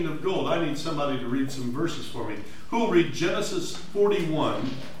a chain of gold. I need somebody to read some verses for me. Who will read Genesis 41,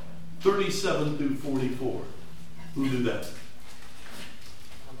 37 through 44? Who'll do that?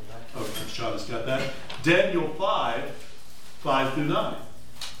 Okay, Sean has got that. Daniel 5, 5 through 9.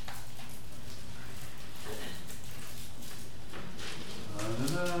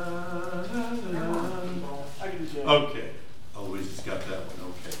 I can do that. Okay. Eloise has got that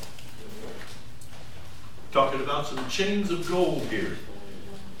one. Okay. Talking about some chains of gold here.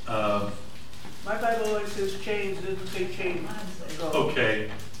 My Bible always says chains, it doesn't say chain. Mine says So,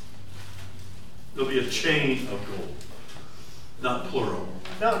 Okay. There'll be a chain of gold, not plural.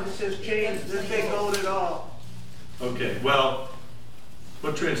 No, it says chains, it doesn't say gold at all. Okay, well,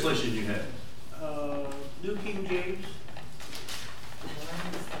 what translation you have? New King James.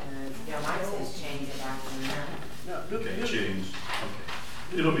 Yeah, mine says change it after that. No, Okay, New, chains.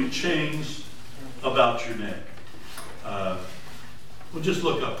 Okay. It'll be chains about your neck. Well, just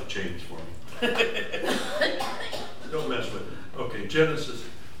look up the chains for me. Don't mess with it. Okay, Genesis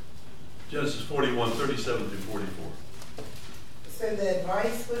 41, 37 through 44. So the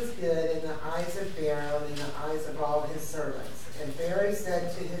advice was good in the eyes of Pharaoh and in the eyes of all his servants. And Pharaoh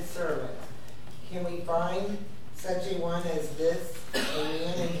said to his servants, "Can we find such a one as this, a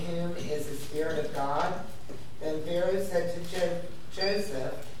man in whom is the Spirit of God?" Then Pharaoh said to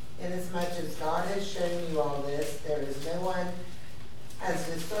Joseph, "Inasmuch as God has shown you all this, there is no one as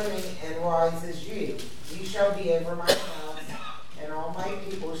discerning and wise as you. You shall be over my house, and all my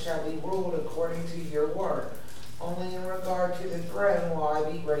people shall be ruled according to your word. Only in regard to the throne will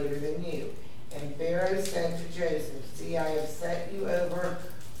I be greater than you." And Pharaoh said to Joseph, "See, I have set you over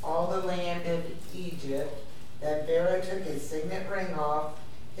all the land of Egypt." Then Pharaoh took his signet ring off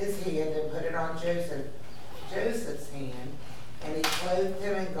his hand and put it on Joseph's hand, and he clothed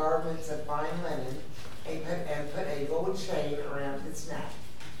him in garments of fine linen, and put a gold chain around his neck.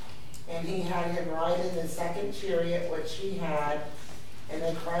 And he had him ride in the second chariot which he had, and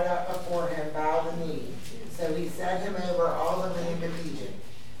they cried out before him, "Bow the knee." So he set him over all the land of Egypt.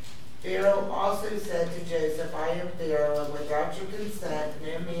 Pharaoh also said to Joseph, "I am Pharaoh, and without your consent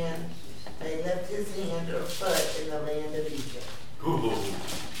no man may lift his hand or foot in the land of Egypt." Ooh.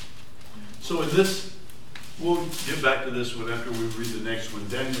 So in this, we'll get back to this one after we read the next one,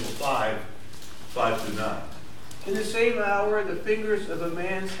 Daniel 5 through 9. In the same hour, the fingers of a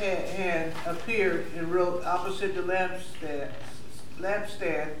man's hand appeared and wrote opposite the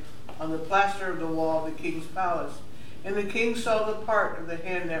lampstand on the plaster of the wall of the king's palace. And the king saw the part of the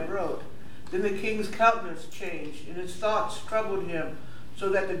hand that wrote. Then the king's countenance changed, and his thoughts troubled him, so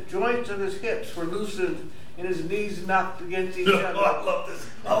that the joints of his hips were loosened, and his knees knocked against each other. I love this.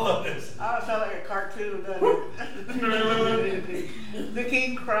 I love this. Oh, it sounds like a cartoon, doesn't it? The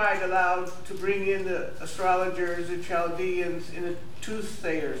king cried aloud to bring in the astrologers, the Chaldeans, and the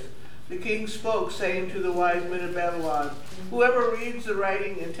soothsayers. The king spoke, saying to the wise men of Babylon, "Whoever reads the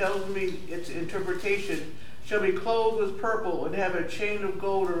writing and tells me its interpretation shall be clothed with purple and have a chain of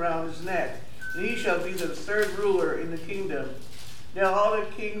gold around his neck, and he shall be the third ruler in the kingdom." Now all the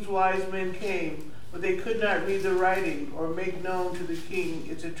king's wise men came, but they could not read the writing or make known to the king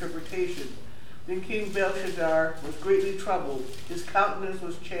its interpretation. Then King Belshazzar was greatly troubled, his countenance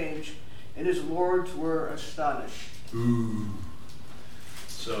was changed, and his lords were astonished. Ooh.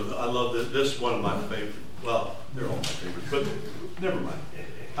 So I love this. This is one of my favorite. Well, they're all my favorite, but never mind.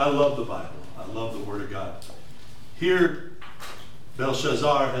 I love the Bible. I love the Word of God. Here,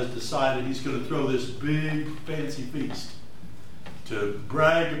 Belshazzar has decided he's going to throw this big fancy feast to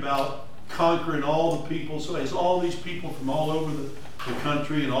brag about conquering all the people. So he has all these people from all over the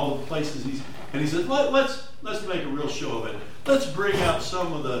country and all the places and he said, let's make a real show of it. Let's bring out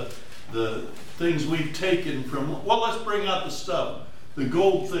some of the things we've taken from, let's bring out the stuff, the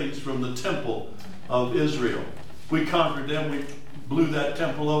gold things from the temple of Israel. We conquered them, we blew that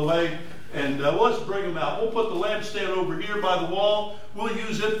temple away, and let's bring them out. We'll put the lampstand over here by the wall. We'll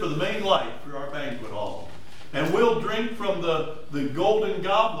use it for the main light for our banquet hall. And we'll drink from the golden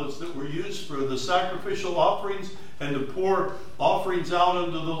goblets that were used for the sacrificial offerings and to pour offerings out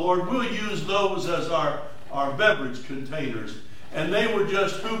unto the Lord. We'll use those as our beverage containers. And they were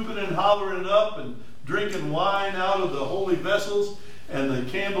just hooping and hollering up and drinking wine out of the holy vessels and the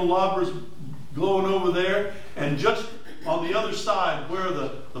candelabras glowing over there. And just on the other side where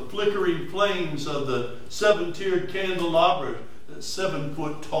the flickering flames of the seven-tiered candelabra, 7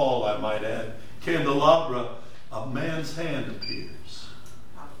 foot tall, I might add, candelabra, a man's hand appears,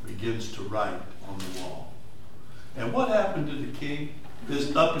 begins to write on the wall. And what happened to the king?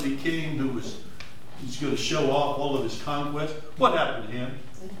 This uppity king he's going to show off all of his conquests. What happened to him?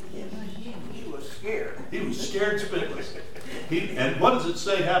 He was scared. He was scared spitless. And what does it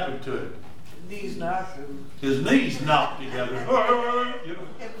say happened to him? Knees knocked him. His knees knocked together.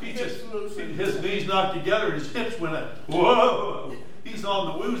 His knees knocked together and his hips went up. Whoa! He's on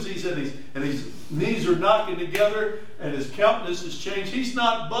the woozies and his knees are knocking together and his countenance has changed. He's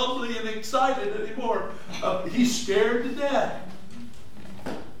not bubbly and excited anymore. He's scared to death.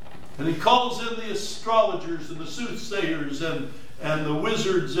 And he calls in the astrologers and the soothsayers and the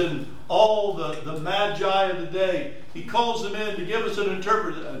wizards and all the magi of the day. He calls them in to give us an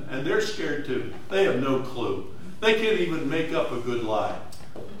interpreter, and they're scared too. They have no clue. They can't even make up a good lie.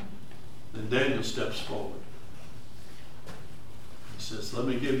 Then Daniel steps forward. He says, let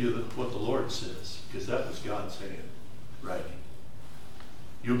me give you what the Lord says, because that was God's hand writing.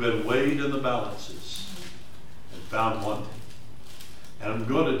 You've been weighed in the balances and found wanting. And I'm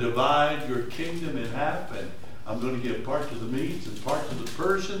going to divide your kingdom in half, and I'm going to give part to the Medes and part to the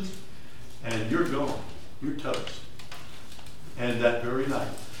Persians, and you're gone. You're toast. And that very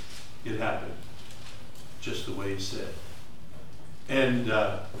night, it happened just the way he said. And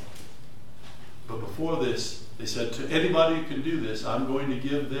but before this, they said, to anybody who can do this, I'm going to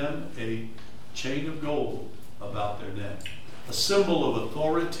give them a chain of gold about their neck, a symbol of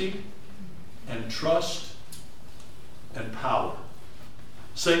authority and trust and power.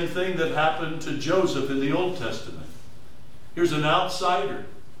 Same thing that happened to Joseph in the Old Testament. Here's an outsider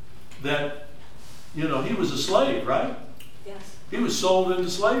that, he was a slave, right? Yes. He was sold into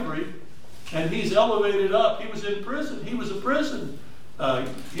slavery, and he's elevated up. He was in prison. He was a prison.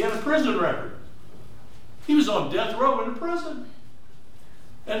 He had a prison record. He was on death row in a prison.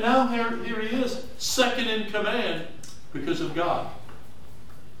 And now here he is, second in command because of God.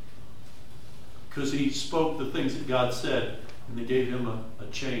 Because he spoke the things that God said, and they gave him a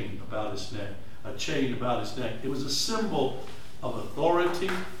chain about his neck. A chain about his neck. It was a symbol of authority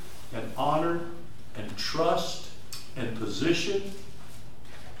and honor and trust and position.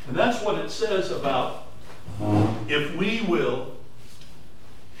 And that's what it says about if we will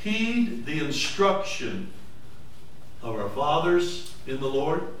heed the instruction of our fathers in the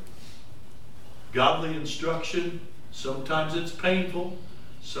Lord. Godly instruction, sometimes it's painful.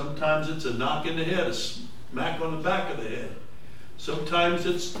 Sometimes it's a knock in the head, a smack on the back of the head. Sometimes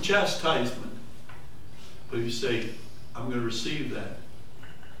it's chastisement. But if you say, I'm going to receive that.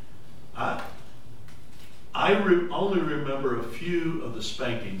 I only remember a few of the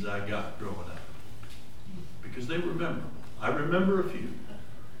spankings I got growing up. Because they were memorable. I remember a few.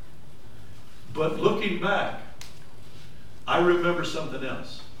 But looking back, I remember something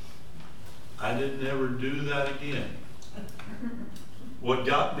else. I didn't ever do that again. What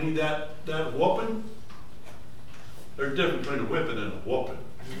got me that whooping? There's a difference between a whipping and a whooping.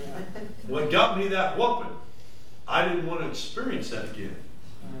 What got me that whooping, I didn't want to experience that again.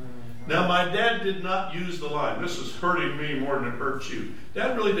 Now, my dad did not use the line, this is hurting me more than it hurts you.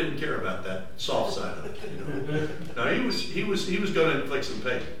 Dad really didn't care about that soft side of it. Now, he was going to inflict some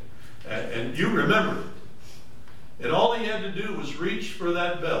pain. And you remember it. And all he had to do was reach for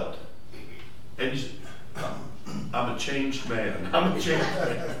that belt. And he said, I'm a changed man. I'm a changed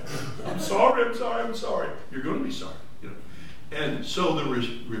man. I'm sorry. You're going to be sorry. And so the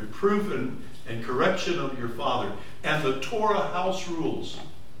reproof and correction of your father and the Torah house rules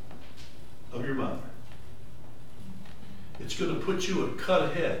of your mother, it's going to put you a cut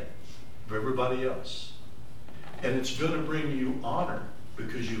ahead of everybody else. And it's going to bring you honor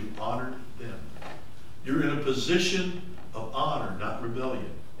because you've honored them. You're in a position of honor, not rebellion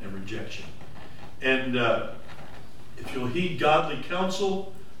and rejection. And if you'll heed godly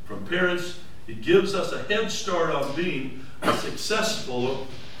counsel from parents, it gives us a head start on being a successful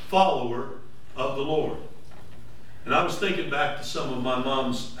follower of the Lord. And I was thinking back to some of my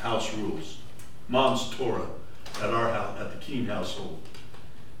mom's house rules, mom's Torah at our house, at the Keene household.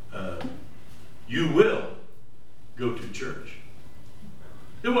 You will go to church.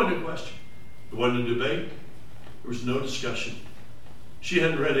 It wasn't a question. It wasn't a debate. There was no discussion. She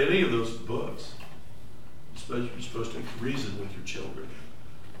hadn't read any of those books. You're supposed to reason with your children,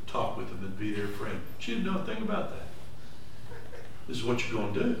 talk with them, and be their friend. She didn't know a thing about that. This is what you're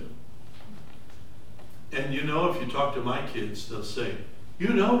going to do. And if you talk to my kids, they'll say, it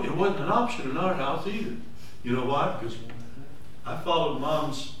wasn't an option in our house either. You know why? Because I followed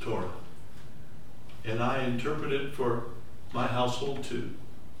mom's Torah. And I interpret it for my household too.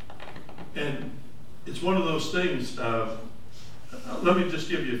 And it's one of those things, let me just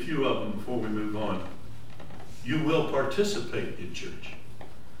give you a few of them before we move on. You will participate in church.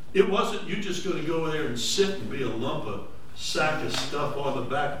 It wasn't you just going to go there and sit and be a sack of stuff on the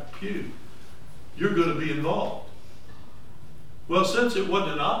back pew. You're going to be involved. Well, since it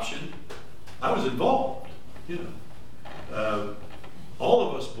wasn't an option, I was involved. All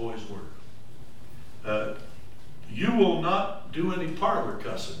of us boys were. You will not do any parlor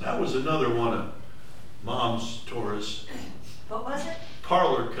cussing. That was another one of Mom's Torahs. What was it?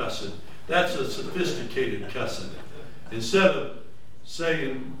 Parlor cussing. That's a sophisticated cussing. Instead of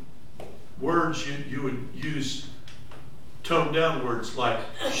saying words, you would use toned down words like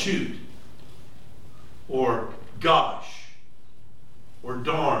shoot, or gosh, or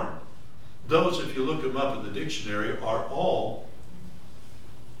darn. Those, if you look them up in the dictionary, are all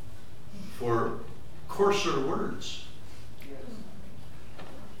for coarser words.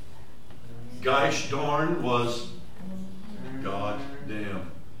 Gosh darn was God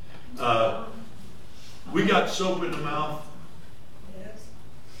damn. We got soap in the mouth.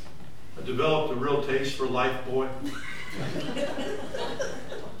 I developed a real taste for Lifebuoy.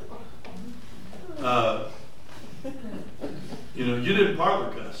 You didn't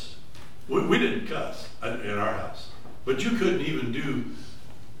parlor cuss. We didn't cuss in our house. But you couldn't even do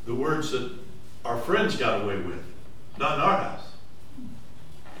the words that our friends got away with. Not in our house.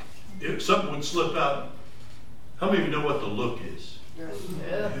 If something would slip out, how many of you know what the look is? Yeah,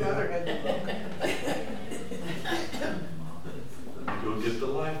 Mother had the look. Go get the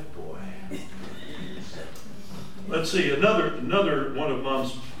Lifebuoy. Let's see, another one of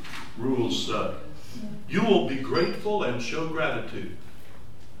Mom's rules. You will be grateful and show gratitude.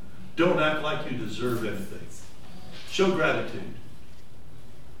 Don't act like you deserve anything. Show gratitude.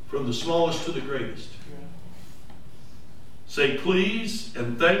 From the smallest to the greatest. Say please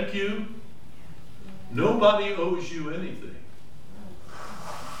and thank you. Nobody owes you anything.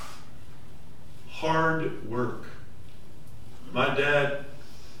 Hard work. My dad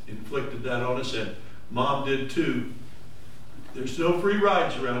inflicted that on us, and Mom did too. There's no free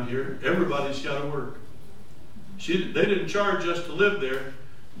rides around here. Everybody's got to work. They didn't charge us to live there,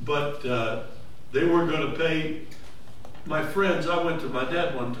 but they weren't going to pay my friends. I went to my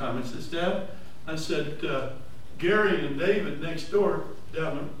dad one time and says, Dad, I said, Gary and David next door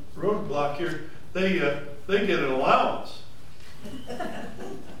down the road block here, they get an allowance.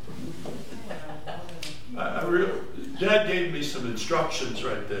 Dad gave me some instructions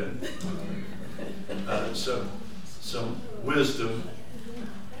right then, some wisdom.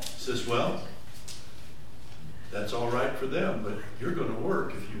 Says, well, that's all right for them, but you're going to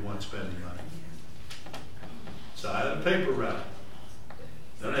work if you want spending money. So I had a paper route.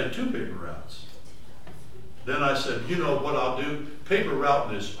 Then I had 2 paper routes. Then I said, you know what I'll do? Paper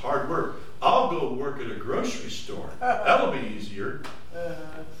routing is hard work. I'll go work at a grocery store. That'll be easier.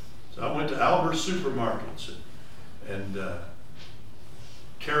 So I went to Albert's supermarkets and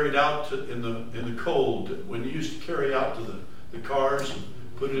carried out in the cold, when you used to carry out to the cars and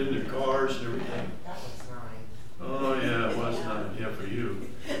put it in their cars and everything. That was nice. Oh yeah, it was nice. Yeah, for you.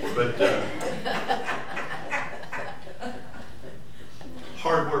 But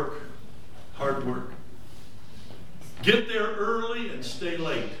hard work. Hard work. Get there early and stay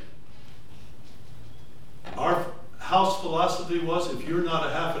late. Our house philosophy was, if you're not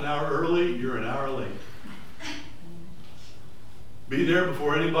a half an hour early, you're an hour late. Be there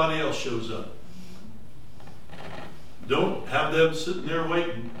before anybody else shows up. Don't have them sitting there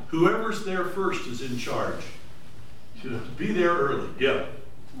waiting. Whoever's there first is in charge. Be there early. Yeah.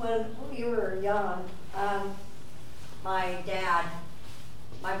 When we were young, my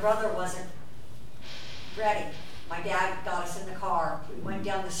brother wasn't ready. My dad got us in the car. We went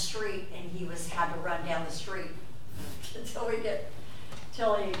down the street, and he had to run down the street until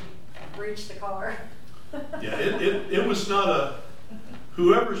he reached the car. Yeah, it was not a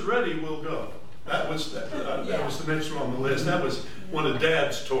whoever's ready will go. That was the next one on the list. That was one of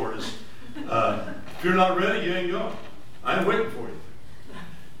Dad's tours. If you're not ready, you ain't going. I ain't waiting for you.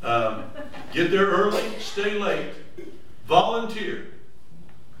 Get there early, stay late, volunteer.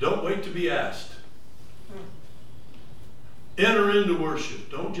 Don't wait to be asked. Enter into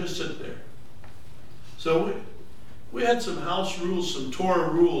worship. Don't just sit there. So we had some house rules, some Torah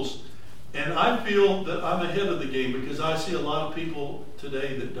rules, and I feel that I'm ahead of the game because I see a lot of people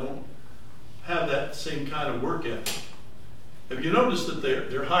today that don't have that same kind of work ethic. Have you noticed that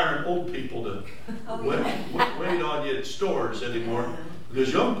they're hiring old people to wait on you at stores anymore?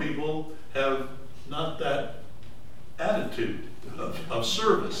 Because young people have not that attitude of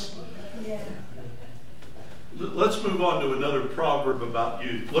service. Yeah. Let's move on to another proverb about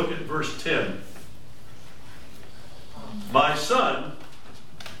youth. Look at verse 10. My son,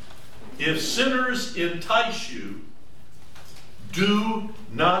 if sinners entice you, do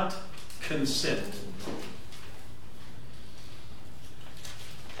not consent.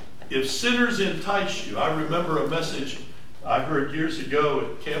 If sinners entice you, I remember a message I heard years ago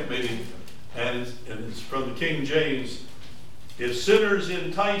at camp meeting, and it's from the King James. If sinners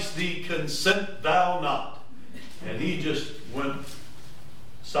entice thee, consent thou not. And he just went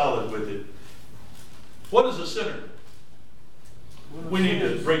solid with it. What is a sinner? We need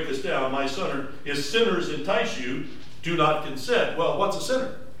to break this down. My son, if sinners entice you, do not consent. Well, what's a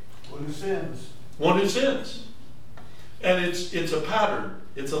sinner? One who sins. One who sins. And it's a pattern.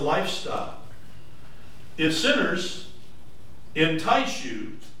 It's a lifestyle. If sinners entice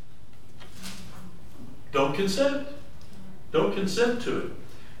you, don't consent. Don't consent to it.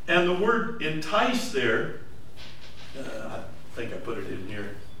 And the word entice there, I think I put it in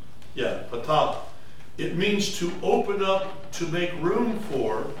here. Yeah, patah. It means to open up, to make room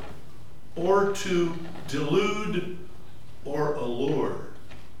for, or to delude or allure.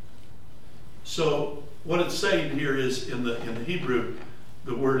 So what it's saying here is in the Hebrew,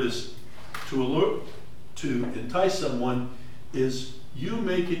 the word is to allure, to entice someone is you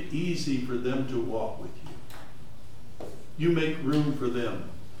make it easy for them to walk with you. You make room for them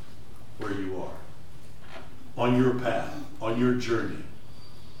where you are, on your path, on your journey.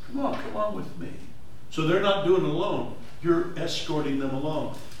 Come on with me. So they're not doing it alone. You're escorting them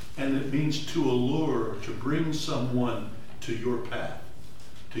along. And it means to allure, to bring someone to your path,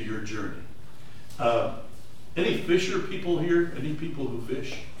 to your journey. Any fisher people here? Any people who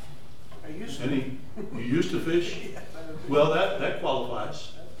fish? I used to. Any? You used to fish? Yes, I was- Well, that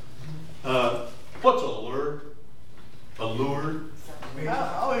qualifies. What's a lure? A lure?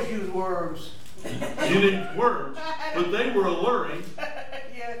 I always use worms. You didn't worms, but they were alluring.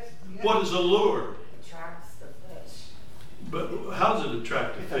 Yes. What is a lure? Attracts the fish. But how does it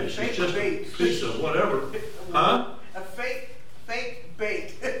attract a fish? Fake It's just a bait. piece of whatever. Huh? A fake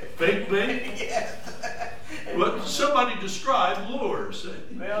bait. Fake bait? Yes. What? Somebody describe lures.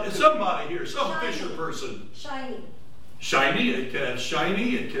 Well, Somebody here, some fisher person. Shiny. Shiny. It could have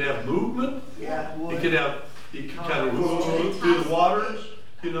shiny. It could have movement. Yeah. It could have. It could kind of move through the water.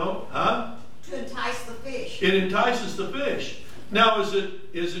 You know? Huh? To entice the fish. It entices the fish. Now, is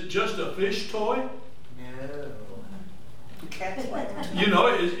it just a fish toy? No. Cats like them. You know,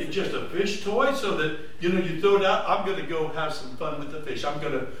 is it just a fish toy so that, you know, you throw it out, I'm going to go have some fun with the fish. I'm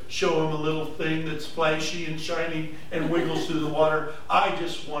going to show him a little thing that's flashy and shiny and wiggles through the water. I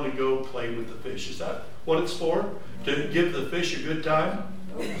just want to go play with the fish. Is that what it's for? To give the fish a good time?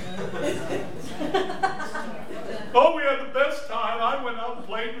 Oh, we had the best time. I went out and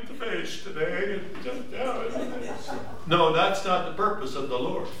played with the fish today. And just, yeah. No, that's not the purpose of the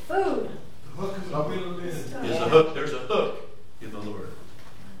lure. Food. There's a hook. There's a hook in the lure.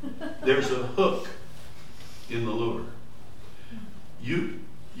 There's a hook in the lure. You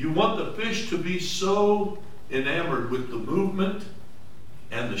want the fish to be so enamored with the movement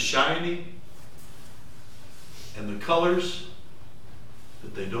and the shiny and the colors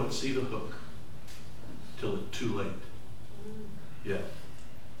that they don't see the hook till it's too late. Yeah.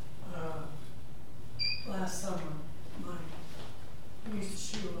 Last summer, we used to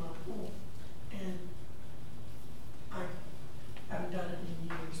shoot on a pool, and I haven't done it in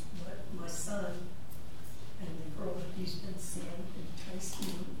years, but my son and the girl that he's been seeing enticed me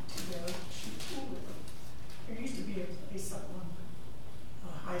to go shoot pool with them. There used to be a place up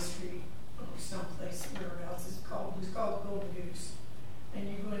on High Street or someplace whereabouts it was called Golden Goose. And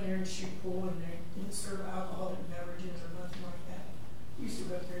you go in there and shoot pool, and they didn't serve alcoholic beverages or nothing like that. We used to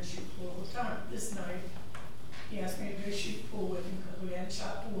go up there and shoot pool all the time. This night, he asked me to go shoot pool with him because we hadn't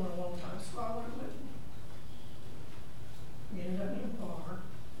shot pool in a long time, so I went with him. We ended up in a bar,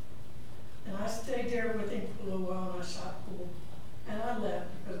 and I stayed there with him for a little while, and I shot pool, and I left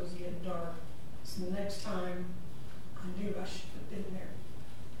because it was getting dark. So the next time, I knew I should have been there.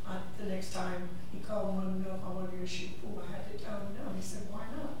 The next time he called and wanted to know if I wanted to go shoot pool, I had to tell him no. He said, "Why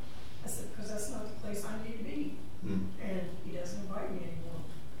not?" I said, "Because that's not the place I need to be." And he doesn't invite me anymore.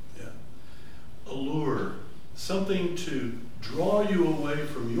 Yeah. Allure, something to draw you away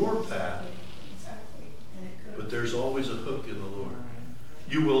from your path, Exactly. And it could. but there's always a hook in the lure.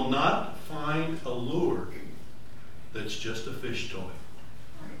 You will not find a lure that's just a fish toy.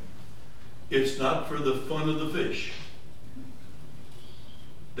 It's not for the fun of the fish.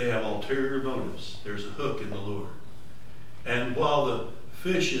 They have ulterior motives. There's a hook in the lure. And while the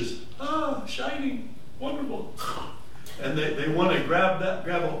fish is, shiny, wonderful, and they want to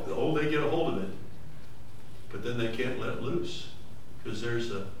they get a hold of it, but then they can't let it loose because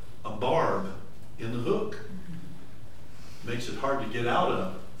there's a barb in the hook. Makes it hard to get out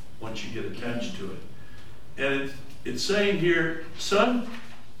of once you get attached to it. And it's saying here, son,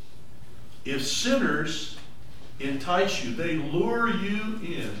 if sinners entice you, they lure you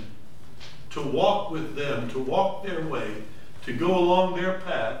in to walk with them, to walk their way, to go along their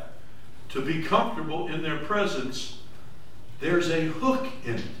path, to be comfortable in their presence, there's a hook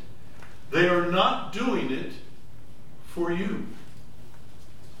in it. They are not doing it for you.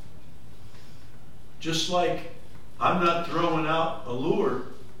 Just like I'm not throwing out a lure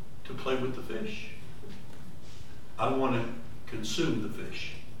to play with the fish. I want to consume the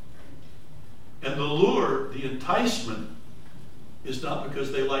fish. And the lure, the enticement, is not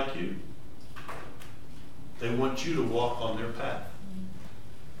because they like you. They want you to walk on their path.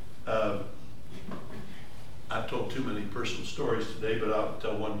 I've told too many personal stories today, but I'll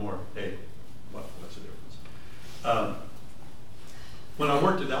tell one more. Hey, what's the difference? When I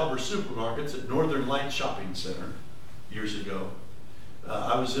worked at Albert Supermarkets at Northern Light Shopping Center years ago,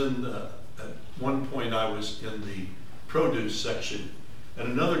 I was at one point I was in the produce section, and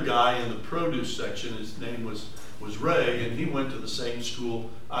another guy in the produce section, his name was Ray, and he went to the same school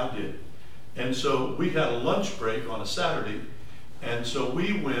I did. And so we had a lunch break on a Saturday, and so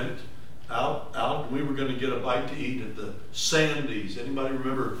we went out, and we were going to get a bite to eat at the Sandy's. Anybody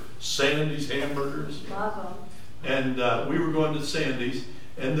remember Sandy's hamburgers? Love them. And we were going to Sandy's,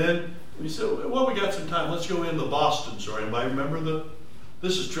 and then we said, well, we got some time, let's go in the Boston store. Anybody remember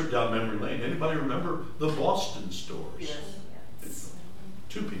this is trip down memory lane. Anybody remember the Boston stores? Yes.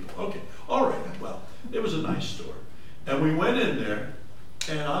 Two people, okay. All right, well, it was a nice store. And we went in there,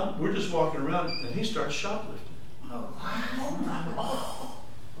 and we're just walking around, and he starts shoplifting.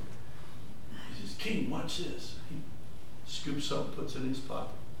 He says, King, watch this. He scoops up, puts it in his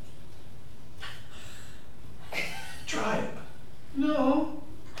pocket. Try it. No.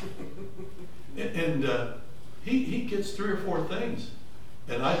 And he gets 3 or 4 things,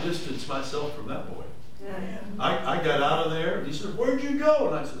 and I distanced myself from that boy. I got out of there, and he said, where'd you go?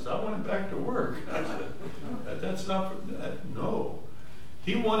 And I said, I went back to work. I said, that's not for that. No.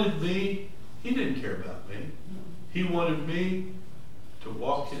 He wanted me, he didn't care about me. He wanted me to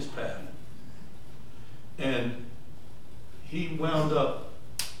walk his path. And he wound up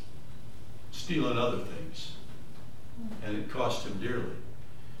stealing other things. And it cost him dearly.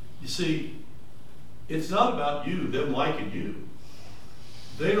 You see, it's not about you, them liking you.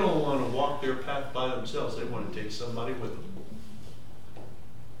 They don't want to walk their path by themselves. They want to take somebody with them.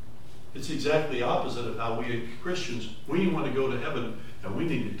 It's exactly the opposite of how we Christians, we want to go to heaven, and we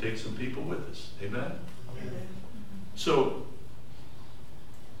need to take some people with us. Amen? Amen. So,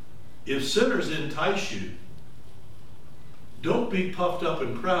 if sinners entice you, don't be puffed up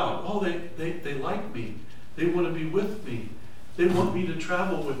and proud. Oh, they like me. They want to be with me. They want me to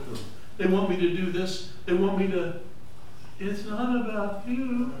travel with them. They want me to do this. They want me to... It's not about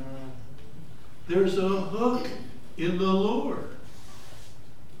you. There's a hook in the Lord.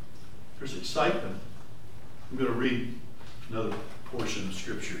 There's excitement. I'm going to read another portion of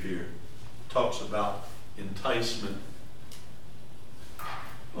Scripture here. It talks about enticement.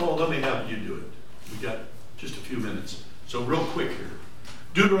 Oh, let me have you do it. We got just a few minutes. So real quick here.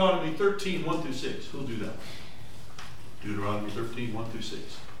 Deuteronomy 13, 1 through 6. Who'll do that? Deuteronomy 13, 1 through 6.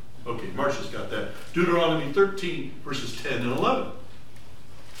 Okay, Marcia's got that. Deuteronomy 13, verses 10 and 11.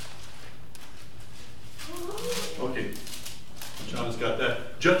 Okay, John has got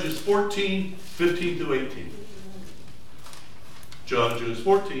that. Judges 14, 15 through 18. Judges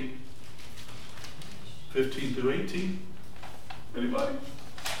 14, 15 through 18. Anybody?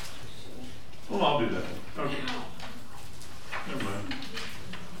 Well, I'll do that one. Okay. Never mind.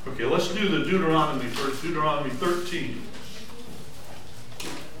 Okay, let's do the Deuteronomy first. Deuteronomy 13.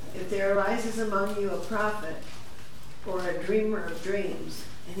 If there arises among you a prophet or a dreamer of dreams,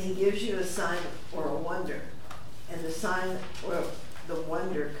 and he gives you a sign or a wonder, and the sign or the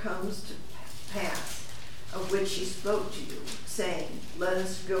wonder comes to pass, of which he spoke to you, saying, let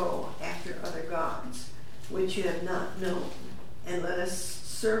us go after other gods, which you have not known, and let us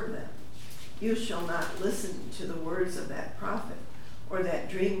serve them. You shall not listen to the words of that prophet or that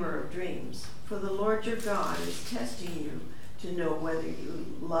dreamer of dreams, for the Lord your God is testing you to know whether you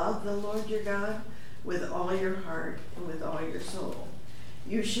love the Lord your God with all your heart and with all your soul.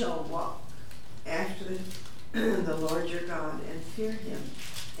 You shall walk after the Lord your God and fear him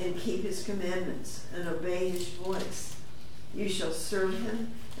and keep his commandments and obey his voice. You shall serve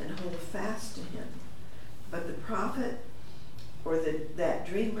him and hold fast to him. But the prophet or that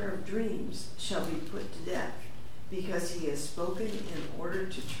dreamer of dreams shall be put to death, because he has spoken in order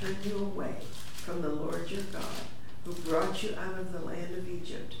to turn you away from the Lord your God, who brought you out of the land of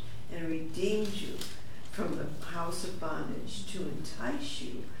Egypt and redeemed you from the house of bondage, to entice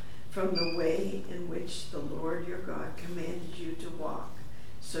you from the way in which the Lord your God commanded you to walk.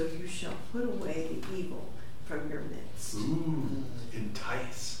 So you shall put away the evil from your midst. Ooh,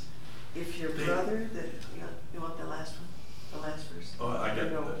 entice. If your brother, you want the last one? The last verse? Oh, I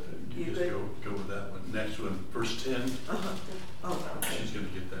got No. that. You just good? go with that one. Next one, verse 10. Uh-huh. Oh, okay. She's going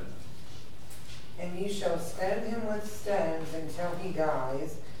to get that. And you shall stone him with stones until he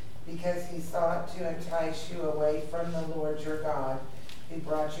dies, because he sought to entice you away from the Lord your God, who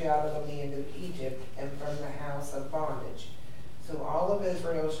brought you out of the land of Egypt and from the house of bondage. So all of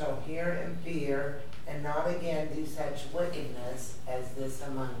Israel shall hear and fear, and not again do such wickedness as this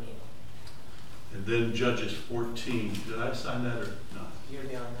among you. And then Judges 14. Did I sign that or not? You're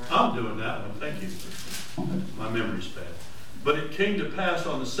doing that. I'm doing that one. Thank you. My memory's bad. But it came to pass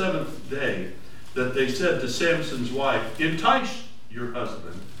on the 7th day that they said to Samson's wife, entice your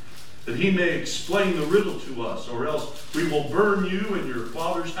husband, that he may explain the riddle to us, or else we will burn you and your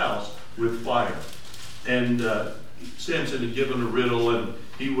father's house with fire. And Samson had given a riddle, and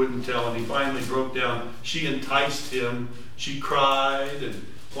he wouldn't tell, and he finally broke down. She enticed him. She cried and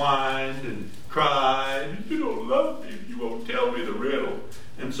whined and cried. You don't love me. You won't tell me the riddle.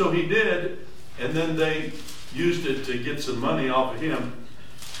 And so he did, and then they used it to get some money off of him.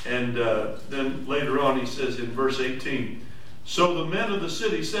 And then later on he says in verse 18, so the men of the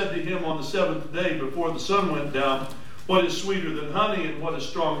city said to him on the seventh day before the sun went down, what is sweeter than honey, and what is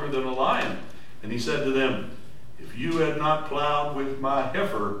stronger than a lion? And he said to them, if you had not plowed with my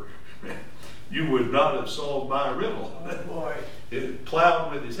heifer, you would not have solved my riddle. Oh boy. It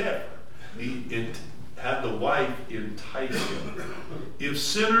plowed with his heifer. He had the wife entice him. If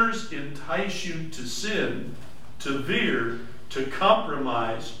sinners entice you to sin, to veer, to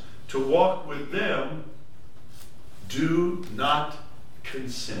compromise, to walk with them, do not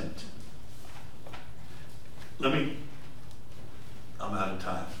consent. I'm out of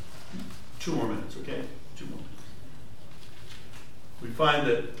time. 2 more minutes, okay? 2 more minutes. We find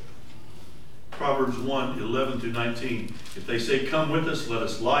that Proverbs 1:11-19, if they say, come with us, let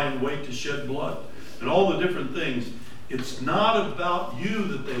us lie in wait to shed blood, and all the different things, it's not about you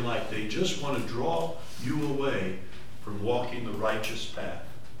that they like. They just want to draw you away from walking the righteous path.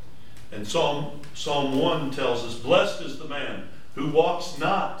 And Psalm 1 tells us, blessed is the man who walks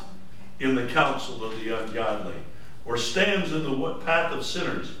not in the counsel of the ungodly, or stands in the path of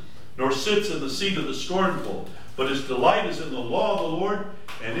sinners, nor sits in the seat of the scornful, but his delight is in the law of the Lord,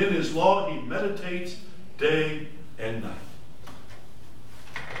 and in his law he meditates day and night.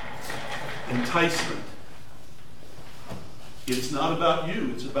 Enticement. It's not about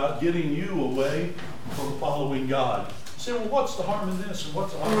you. It's about getting you away from following God. You say, well, what's the harm in this and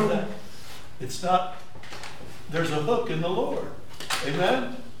what's the harm in that? It's not. There's a hook in the Lord.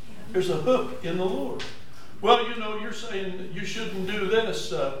 Amen? There's a hook in the Lord. Well, you're saying you shouldn't do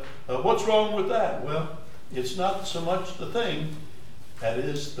this. What's wrong with that? Well, it's not so much the thing. That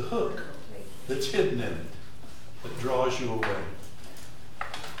is the hook that's hidden in it that draws you away.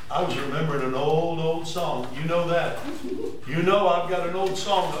 I was remembering an old song. You know that. You know I've got an old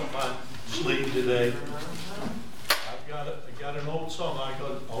song up my sleeve today. I got an old song.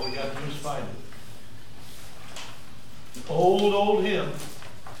 All we got to do is find it. Old hymn.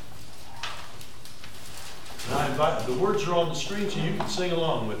 And I invite, the words are on the screen so you can sing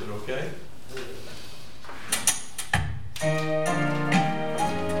along with it, okay?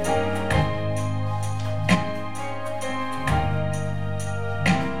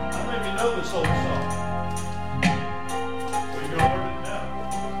 How many of you know this old song? Well, you're going to learn it now.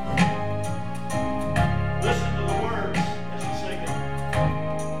 Listen to the words as you sing it.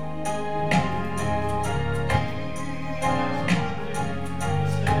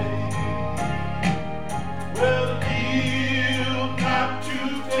 Well, yield not to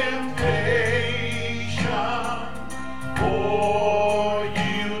temptation, for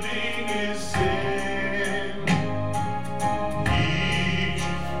yielding is sin. Each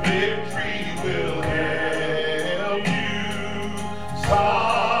victory will help you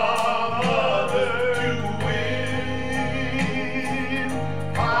some other to win.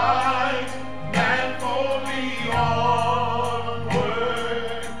 Fight manfully onward,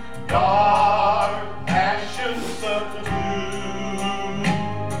 dark passions subdue.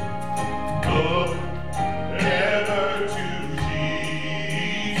 Look ever to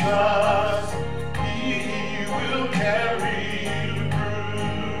Jesus, He will carry you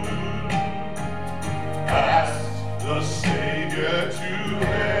through. Ask the Savior to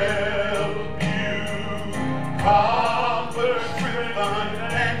help you, comfort, strengthen,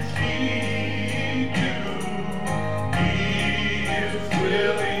 and keep you. He is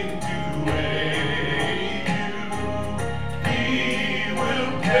willing to aid you. He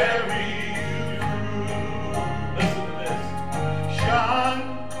will carry you through. Listen to this. Shun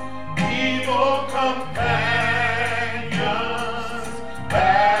evil companions,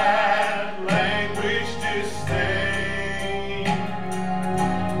 bad language disdain.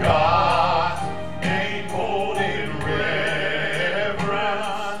 God's name hold in reverence.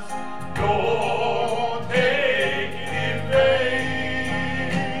 Don't take it in vain.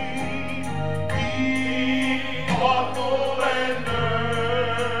 Be thoughtful and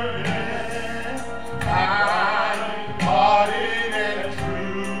earnest, kind-hearted and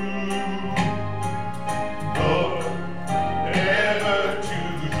true. Look ever to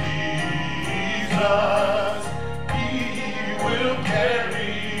Jesus, He will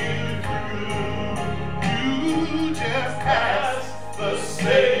carry you through. You just ask the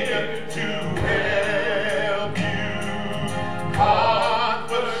Savior to help you.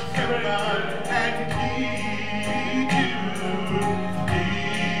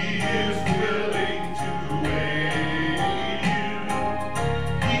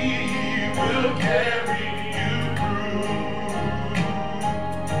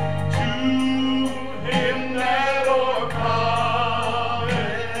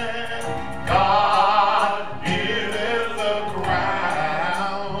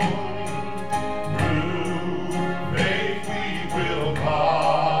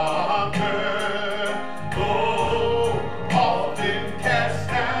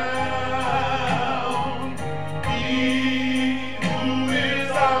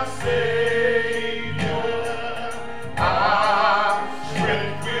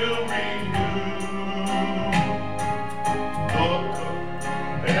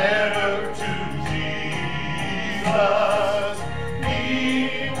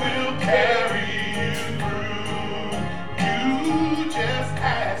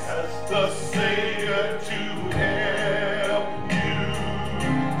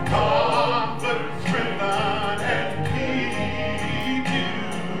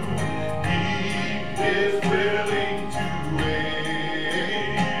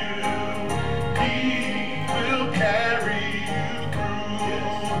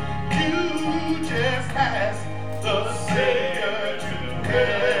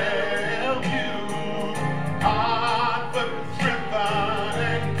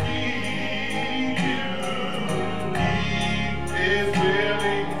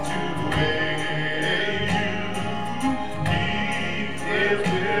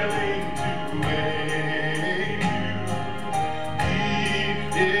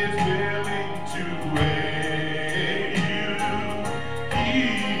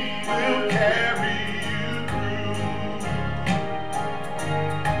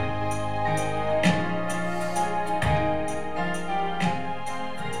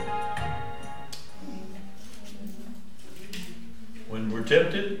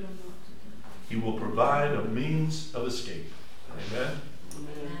 tempted, he will provide a means of escape. Amen?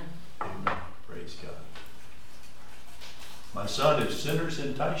 Amen. Praise God. My son, if sinners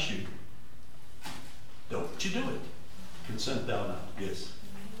entice you, don't you do it. Consent thou not. Yes.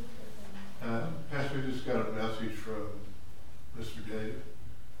 Pastor, we just got a message from Mr. Dave.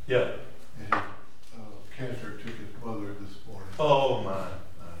 Yeah. And cancer took his mother this morning. Oh my.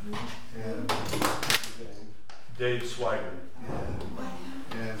 And Dave Swigert.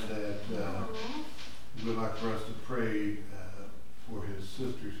 And that he would like for us to pray for his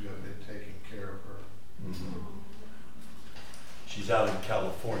sisters who have been taking care of her. Mm-hmm. She's out in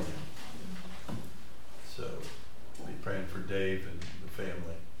California. So we'll be praying for Dave and the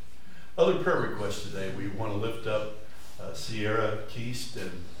family. Other prayer requests today. We want to lift up Sierra Keast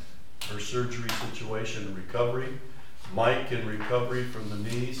and her surgery situation and recovery. Mike in recovery from the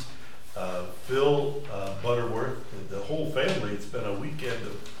knees. Phil Butterworth, the whole family. It's been a weekend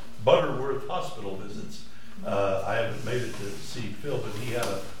of Butterworth hospital visits. I haven't made it to see Phil, but he had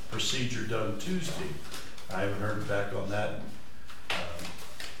a procedure done Tuesday. I haven't heard back on that.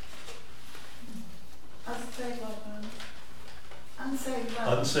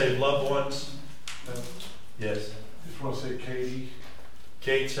 Unsaved loved ones. Yes. Just want to say Katie.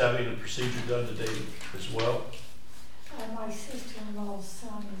 Kate's having a procedure done today as well. My sister-in-law's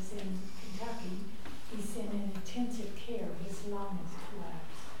son is in Kentucky. He's in intensive care. His lung is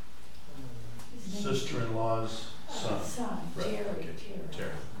collapsed. Sister-in-law's son. Right.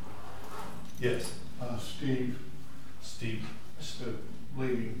 Terry. Yes. Steve. Still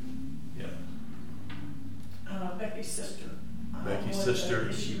bleeding. Yeah. Becky's sister. Becky's I don't know sister. what the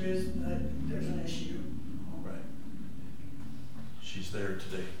issue is, but there's an issue. Right. She's there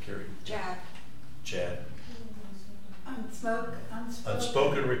today, Carrie. Chad.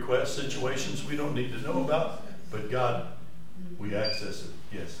 Unspoken requests, situations we don't need to know about, but God, we access it.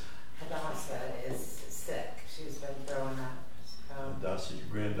 Yes. Hadassah is sick. She's been throwing up. Hadassah, your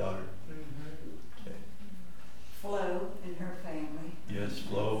granddaughter. Mm-hmm. Okay. Flo and her family. Yes,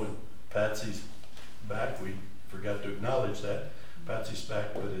 Flo and Patsy's back. We forgot to acknowledge that. Patsy's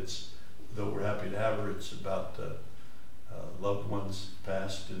back, but it's, though we're happy to have her, it's about loved ones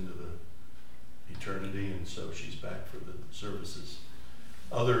passed into the eternity, and so she's back for the services.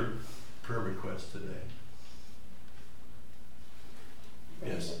 Other prayer requests today.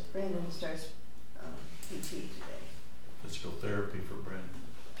 Yes. Brandon starts PT today. Physical therapy for Brandon.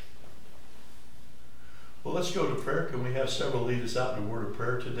 Well, let's go to prayer. Can we have several lead us out in a word of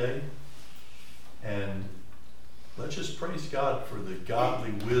prayer today? And let's just praise God for the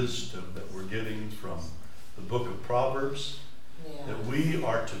godly wisdom that we're getting from the book of Proverbs. Yeah. That we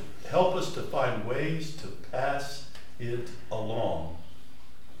are to help us to find ways to pass it along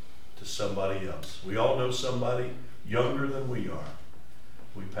to somebody else. We all know somebody younger than we are.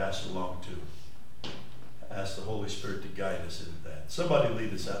 We pass it along to. Ask the Holy Spirit to guide us into that. Somebody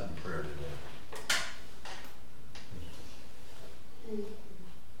lead us out in prayer today.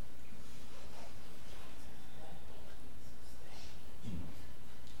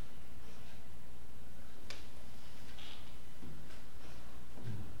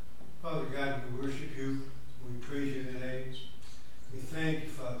 Father God, we worship you. We praise you today. We thank you,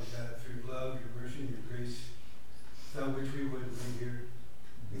 Father God, for your love, your mercy, and your grace, without which we wouldn't be here.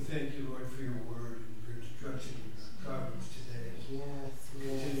 We thank you, Lord, for your word and your instruction in Proverbs today. We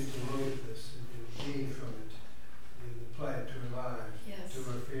continue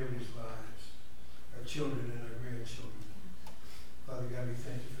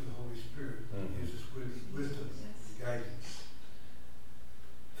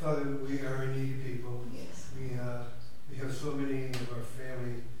Father, we are needy people. Yes. We have so many of our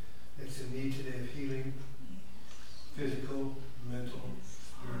family that's in need today of healing, physical, mental,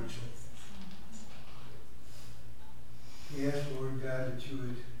 spiritual. We ask, Lord God, that you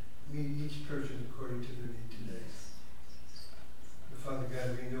would meet each person according to their need today. But Father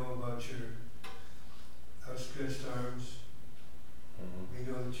God, we know about your outstretched arms. We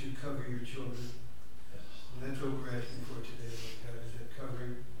know that you cover your children. And that's what we're asking for today, Lord God, is that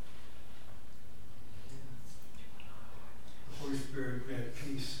covering. The Holy Spirit grant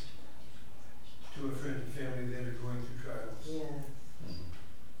peace to our friends and family that are going through trials. Yeah.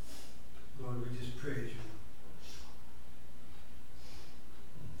 Lord, we just praise you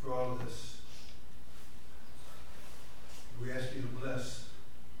for all of this. We ask you to bless.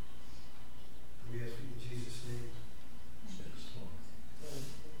 We ask you in Jesus' name. Yes, Lord.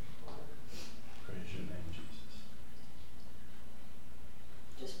 Praise your name, Jesus.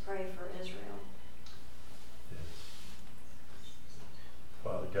 Just pray for Israel. Yes.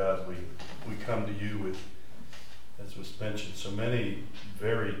 Father God, we come to you with, as was mentioned, so many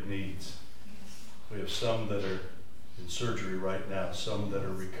varied needs. We have some that are in surgery right now, some that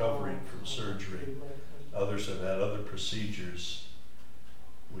are recovering from surgery. Others have had other procedures.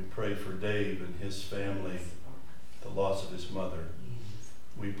 We pray for Dave and his family, the loss of his mother.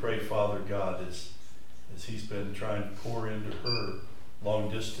 We pray, Father God, as he's been trying to pour into her long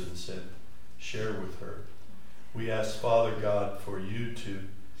distance and share with her. We ask, Father God, for you to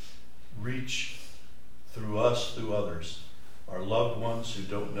reach through us, through others, our loved ones who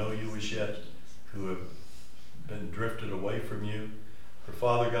don't know you as yet, who have been drifted away from you. For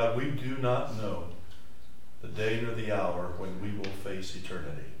Father God, we do not know the day nor the hour when we will face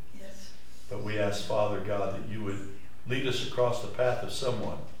eternity. Yes. But we ask, Father God, that you would lead us across the path of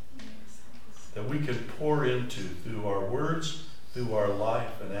someone that we can pour into through our words, through our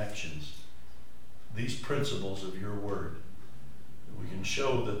life and actions, these principles of your word. We can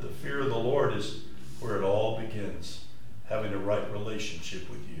show that the fear of the Lord is where it all begins, having a right relationship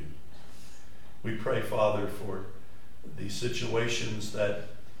with you. We pray, Father, for these situations that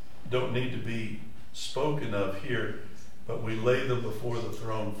don't need to be spoken of here, but we lay them before the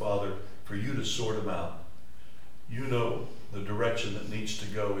throne, Father, for you to sort them out. You know the direction that needs to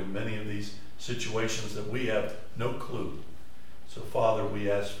go in many of these situations that we have no clue. So, Father,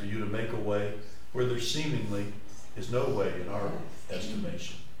 we ask for you to make a way where there seemingly is no way in our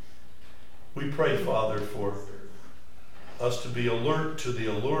estimation. We pray, Father, for us to be alert to the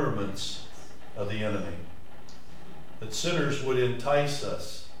allurements of the enemy, that sinners would entice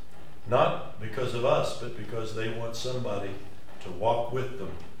us, not because of us, but because they want somebody to walk with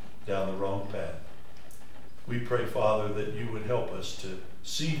them down the wrong path. We pray, Father, that you would help us to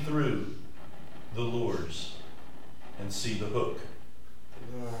see through the lures and see the hook.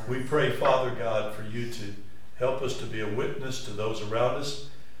 We pray, Father God, for you to help us to be a witness to those around us.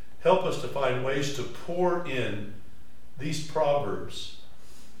 Help us to find ways to pour in these proverbs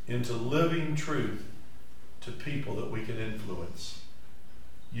into living truth to people that we can influence.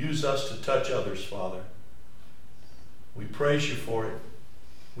 Use us to touch others, Father. We praise you for it.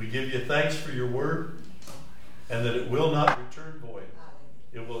 We give you thanks for your word, and that it will not return void.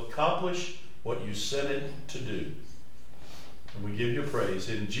 It will accomplish what you sent it to do. And we give you praise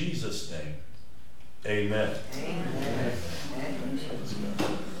in Jesus' name. Amen. Amen.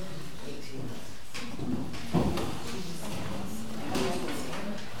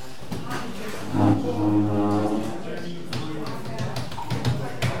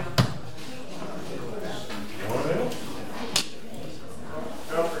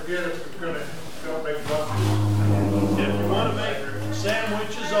 Don't forget if we're going to don't make buses. If you want to make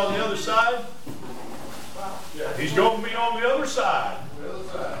sandwiches on the other side, he's going to be on the other side,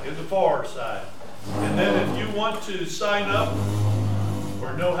 in the far side. And then if you want to sign up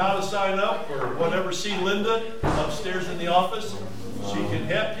or know how to sign up or whatever, see Linda upstairs in the office. She can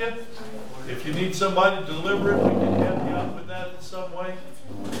help you. If you need somebody to deliver it, we can help you out with that in some way.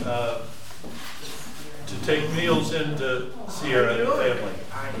 To take meals into Sierra and the family.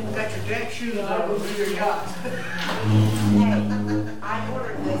 You got your jack shoes on with your yacht. I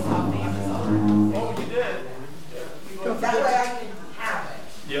ordered this off Amazon. Oh, you did? That way I can have it.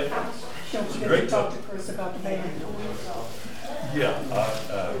 Yep. Don't It's a forget great to talk book. to Chris about the band. Yeah.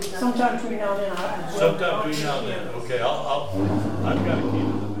 Sometime between now and then, I will. Sometime between now and then. Okay, I've got to keep it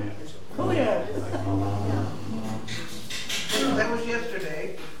in the van. So. Oh, yeah. That was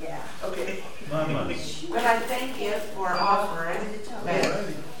yesterday. Yeah. Okay. My money. But I thank you for offering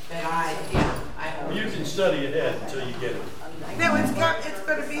that I You can study ahead until you get it. No, it's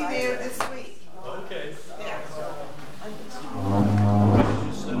going to be there this week. Okay. Yeah. Why don't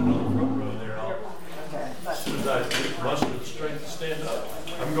you send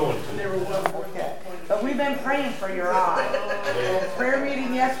for your eye. Well, prayer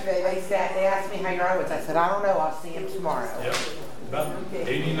meeting yesterday, they asked me how your eye was. I said, I don't know, I'll see him tomorrow. Yep, about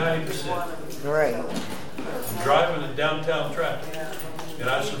 80–90%. Great. I'm driving in downtown traffic, and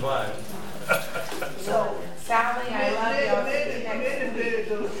I survived. So, Sally, I love you. I'll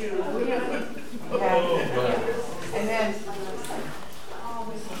see you next week. Oh, And then,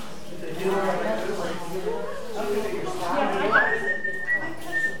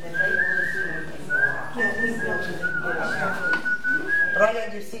 but I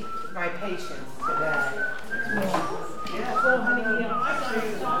got to see my patients today.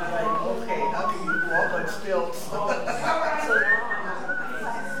 Okay, how can you walk on stilts?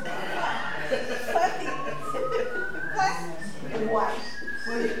 What?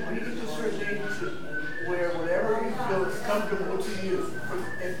 Well, you can just sort of wear whatever you feel is comfortable to you.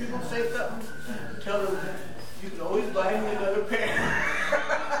 If people say something, tell them you can always buy me another pair.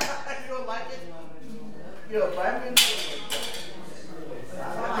 If you don't like it, buy me another one. I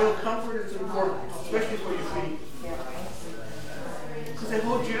feel comfort is important, especially for your feet. Because they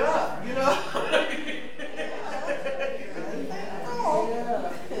hold you up, you know?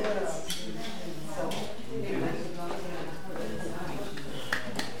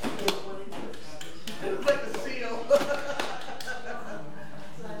 It's like a seal.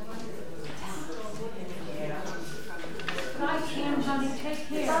 Bye, Kim, honey, take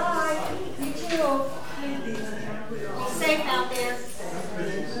care. Bye. You too. Be safe out there.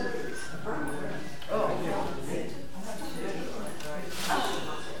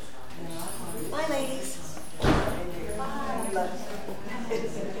 Bye, ladies.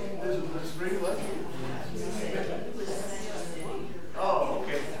 Oh,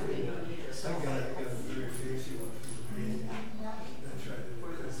 okay. I got a very fancy one from the green. I tried it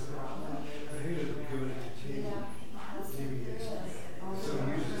because I hated giving it to Jamie. Jamie is so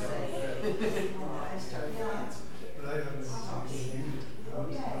used to it. But I haven't used it.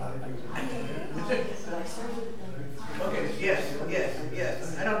 Okay,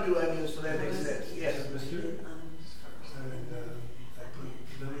 yes. I don't do onions, so that makes sense. Yes. And I put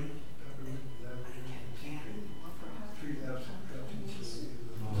lemon, peppermint, lemon, 3 apps of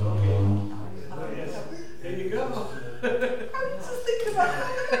Okay. Yes. There you go. I was just thinking about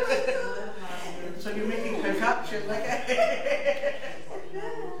that. So you're making concoction like I.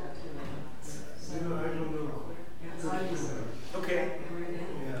 I don't know. Okay.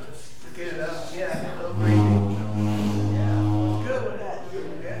 Yeah. Get it up. Yeah. A little gravy. Yeah. Good with that.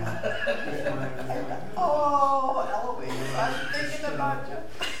 Yeah. Oh, Eloise, I'm thinking about you.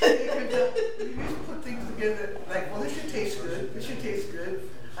 You just put things together like, well, this should taste good. This should taste good.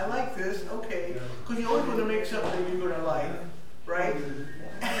 I like this. Okay. Because you always want to make something that you're going to like, right?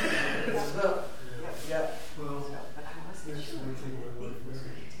 So, yeah. Well, that's one thing my wife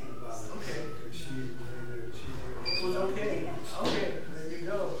married about it. Okay. Because she It was okay. Okay. There you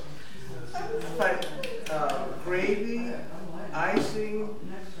go. But gravy, icing,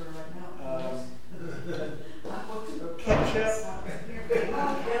 ketchup,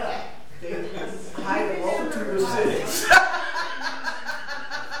 they hide a multitude of sins.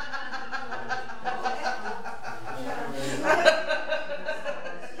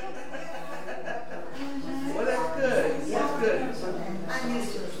 Well, that's good. That's good. So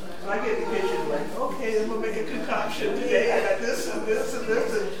I get in the kitchen like, okay, I'm gonna make a concoction today. I got this and this and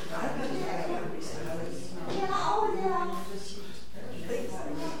this and.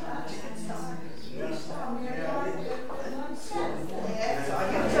 So I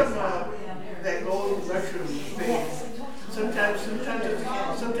get some that golden mushroom thing. Sometimes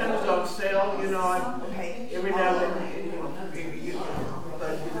it's on sale. You know, every now and then.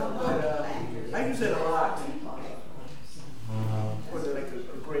 But I use it a lot. Whether like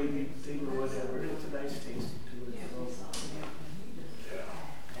a gravy thing or whatever, it's a nice taste to it.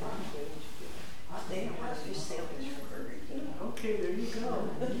 They don't want to do sandwich for Burger King. Okay, there you go.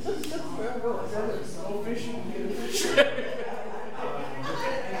 Go fishing, get a fish. Sure,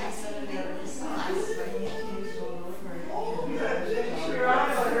 I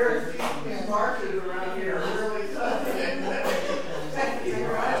know there's these markets around here really tough.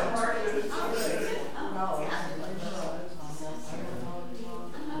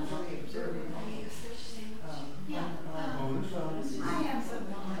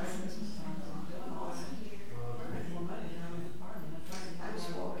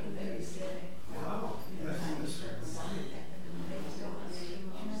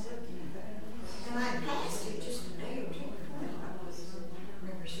 And I passed it just a day or two ago.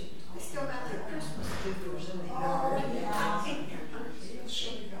 I still got their Christmas gifters in the yard.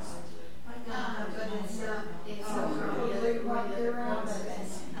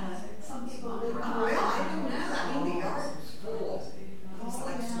 Some people live Well, I don't know.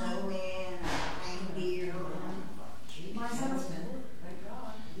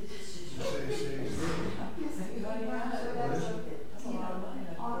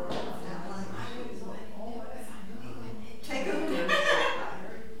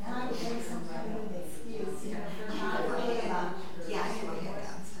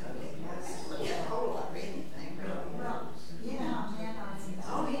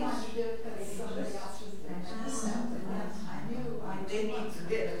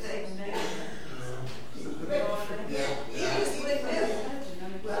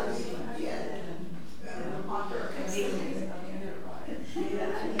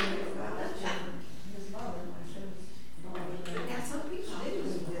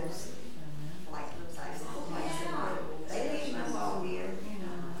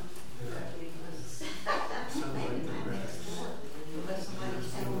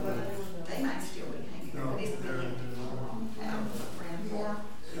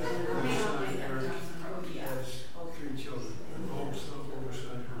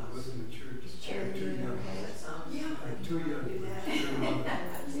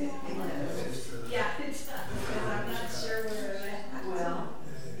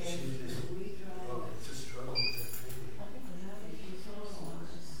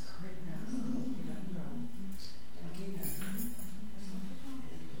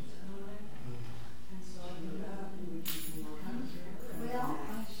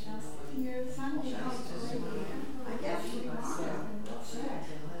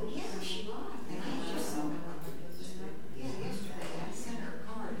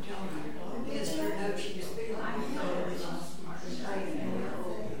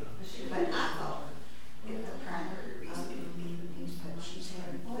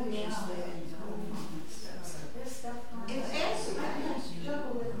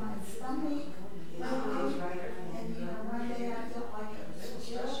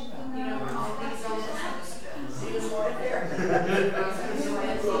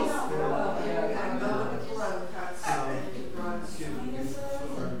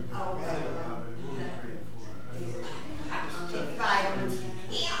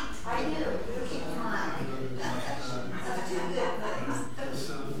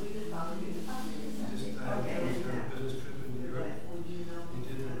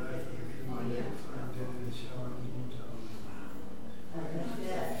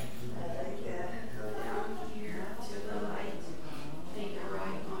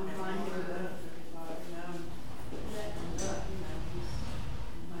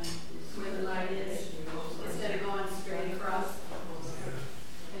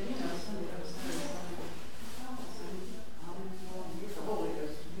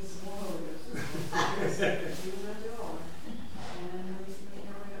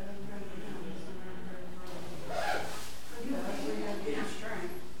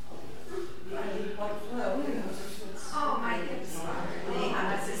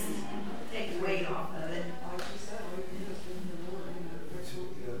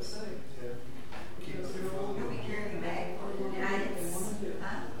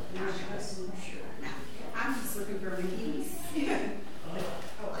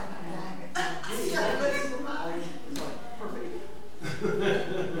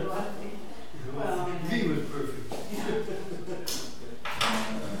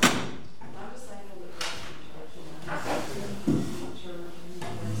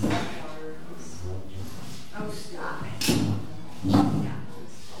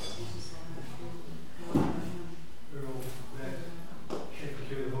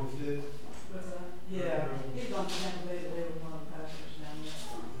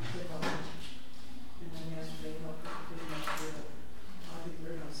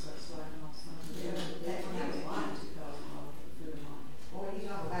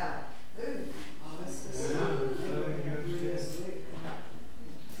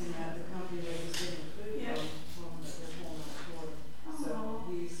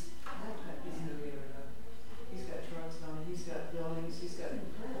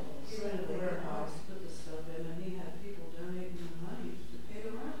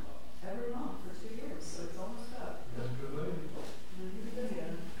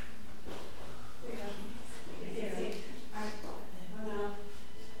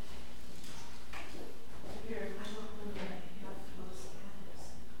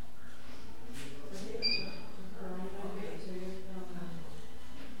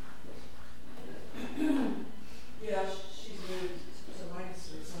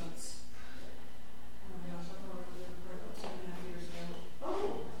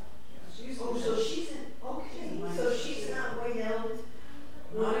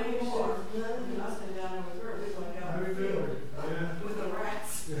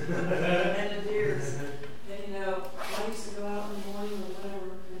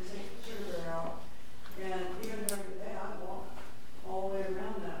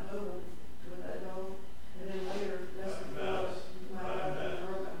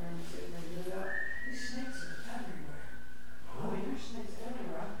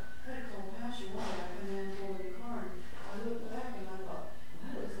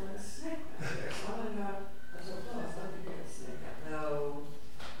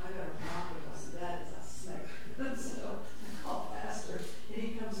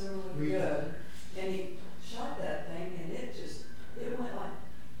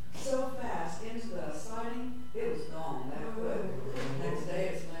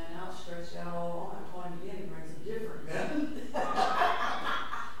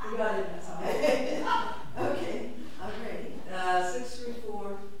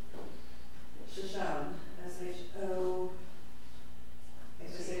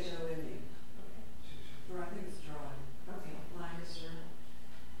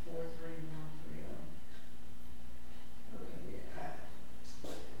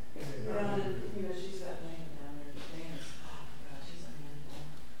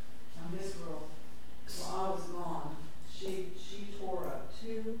 She tore up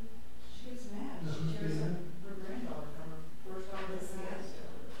two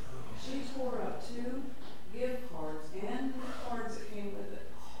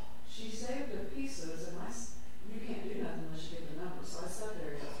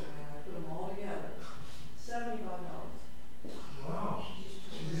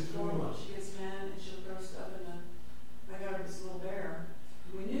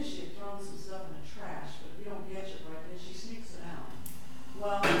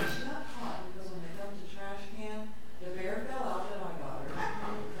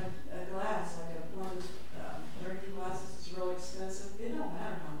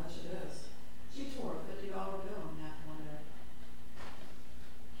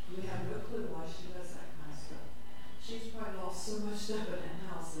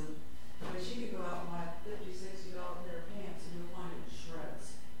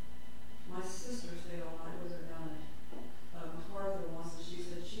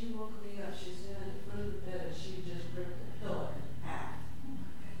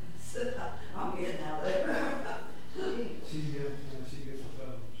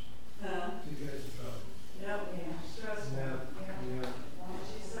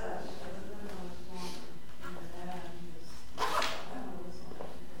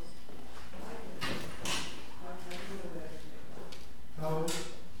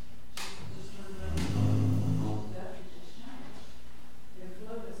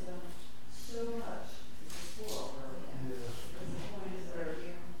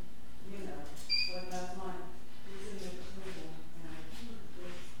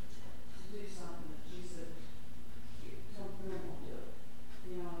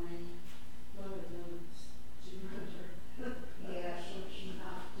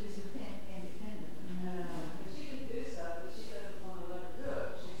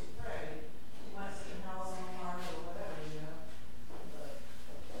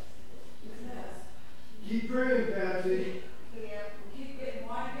Keep praying, Patrick.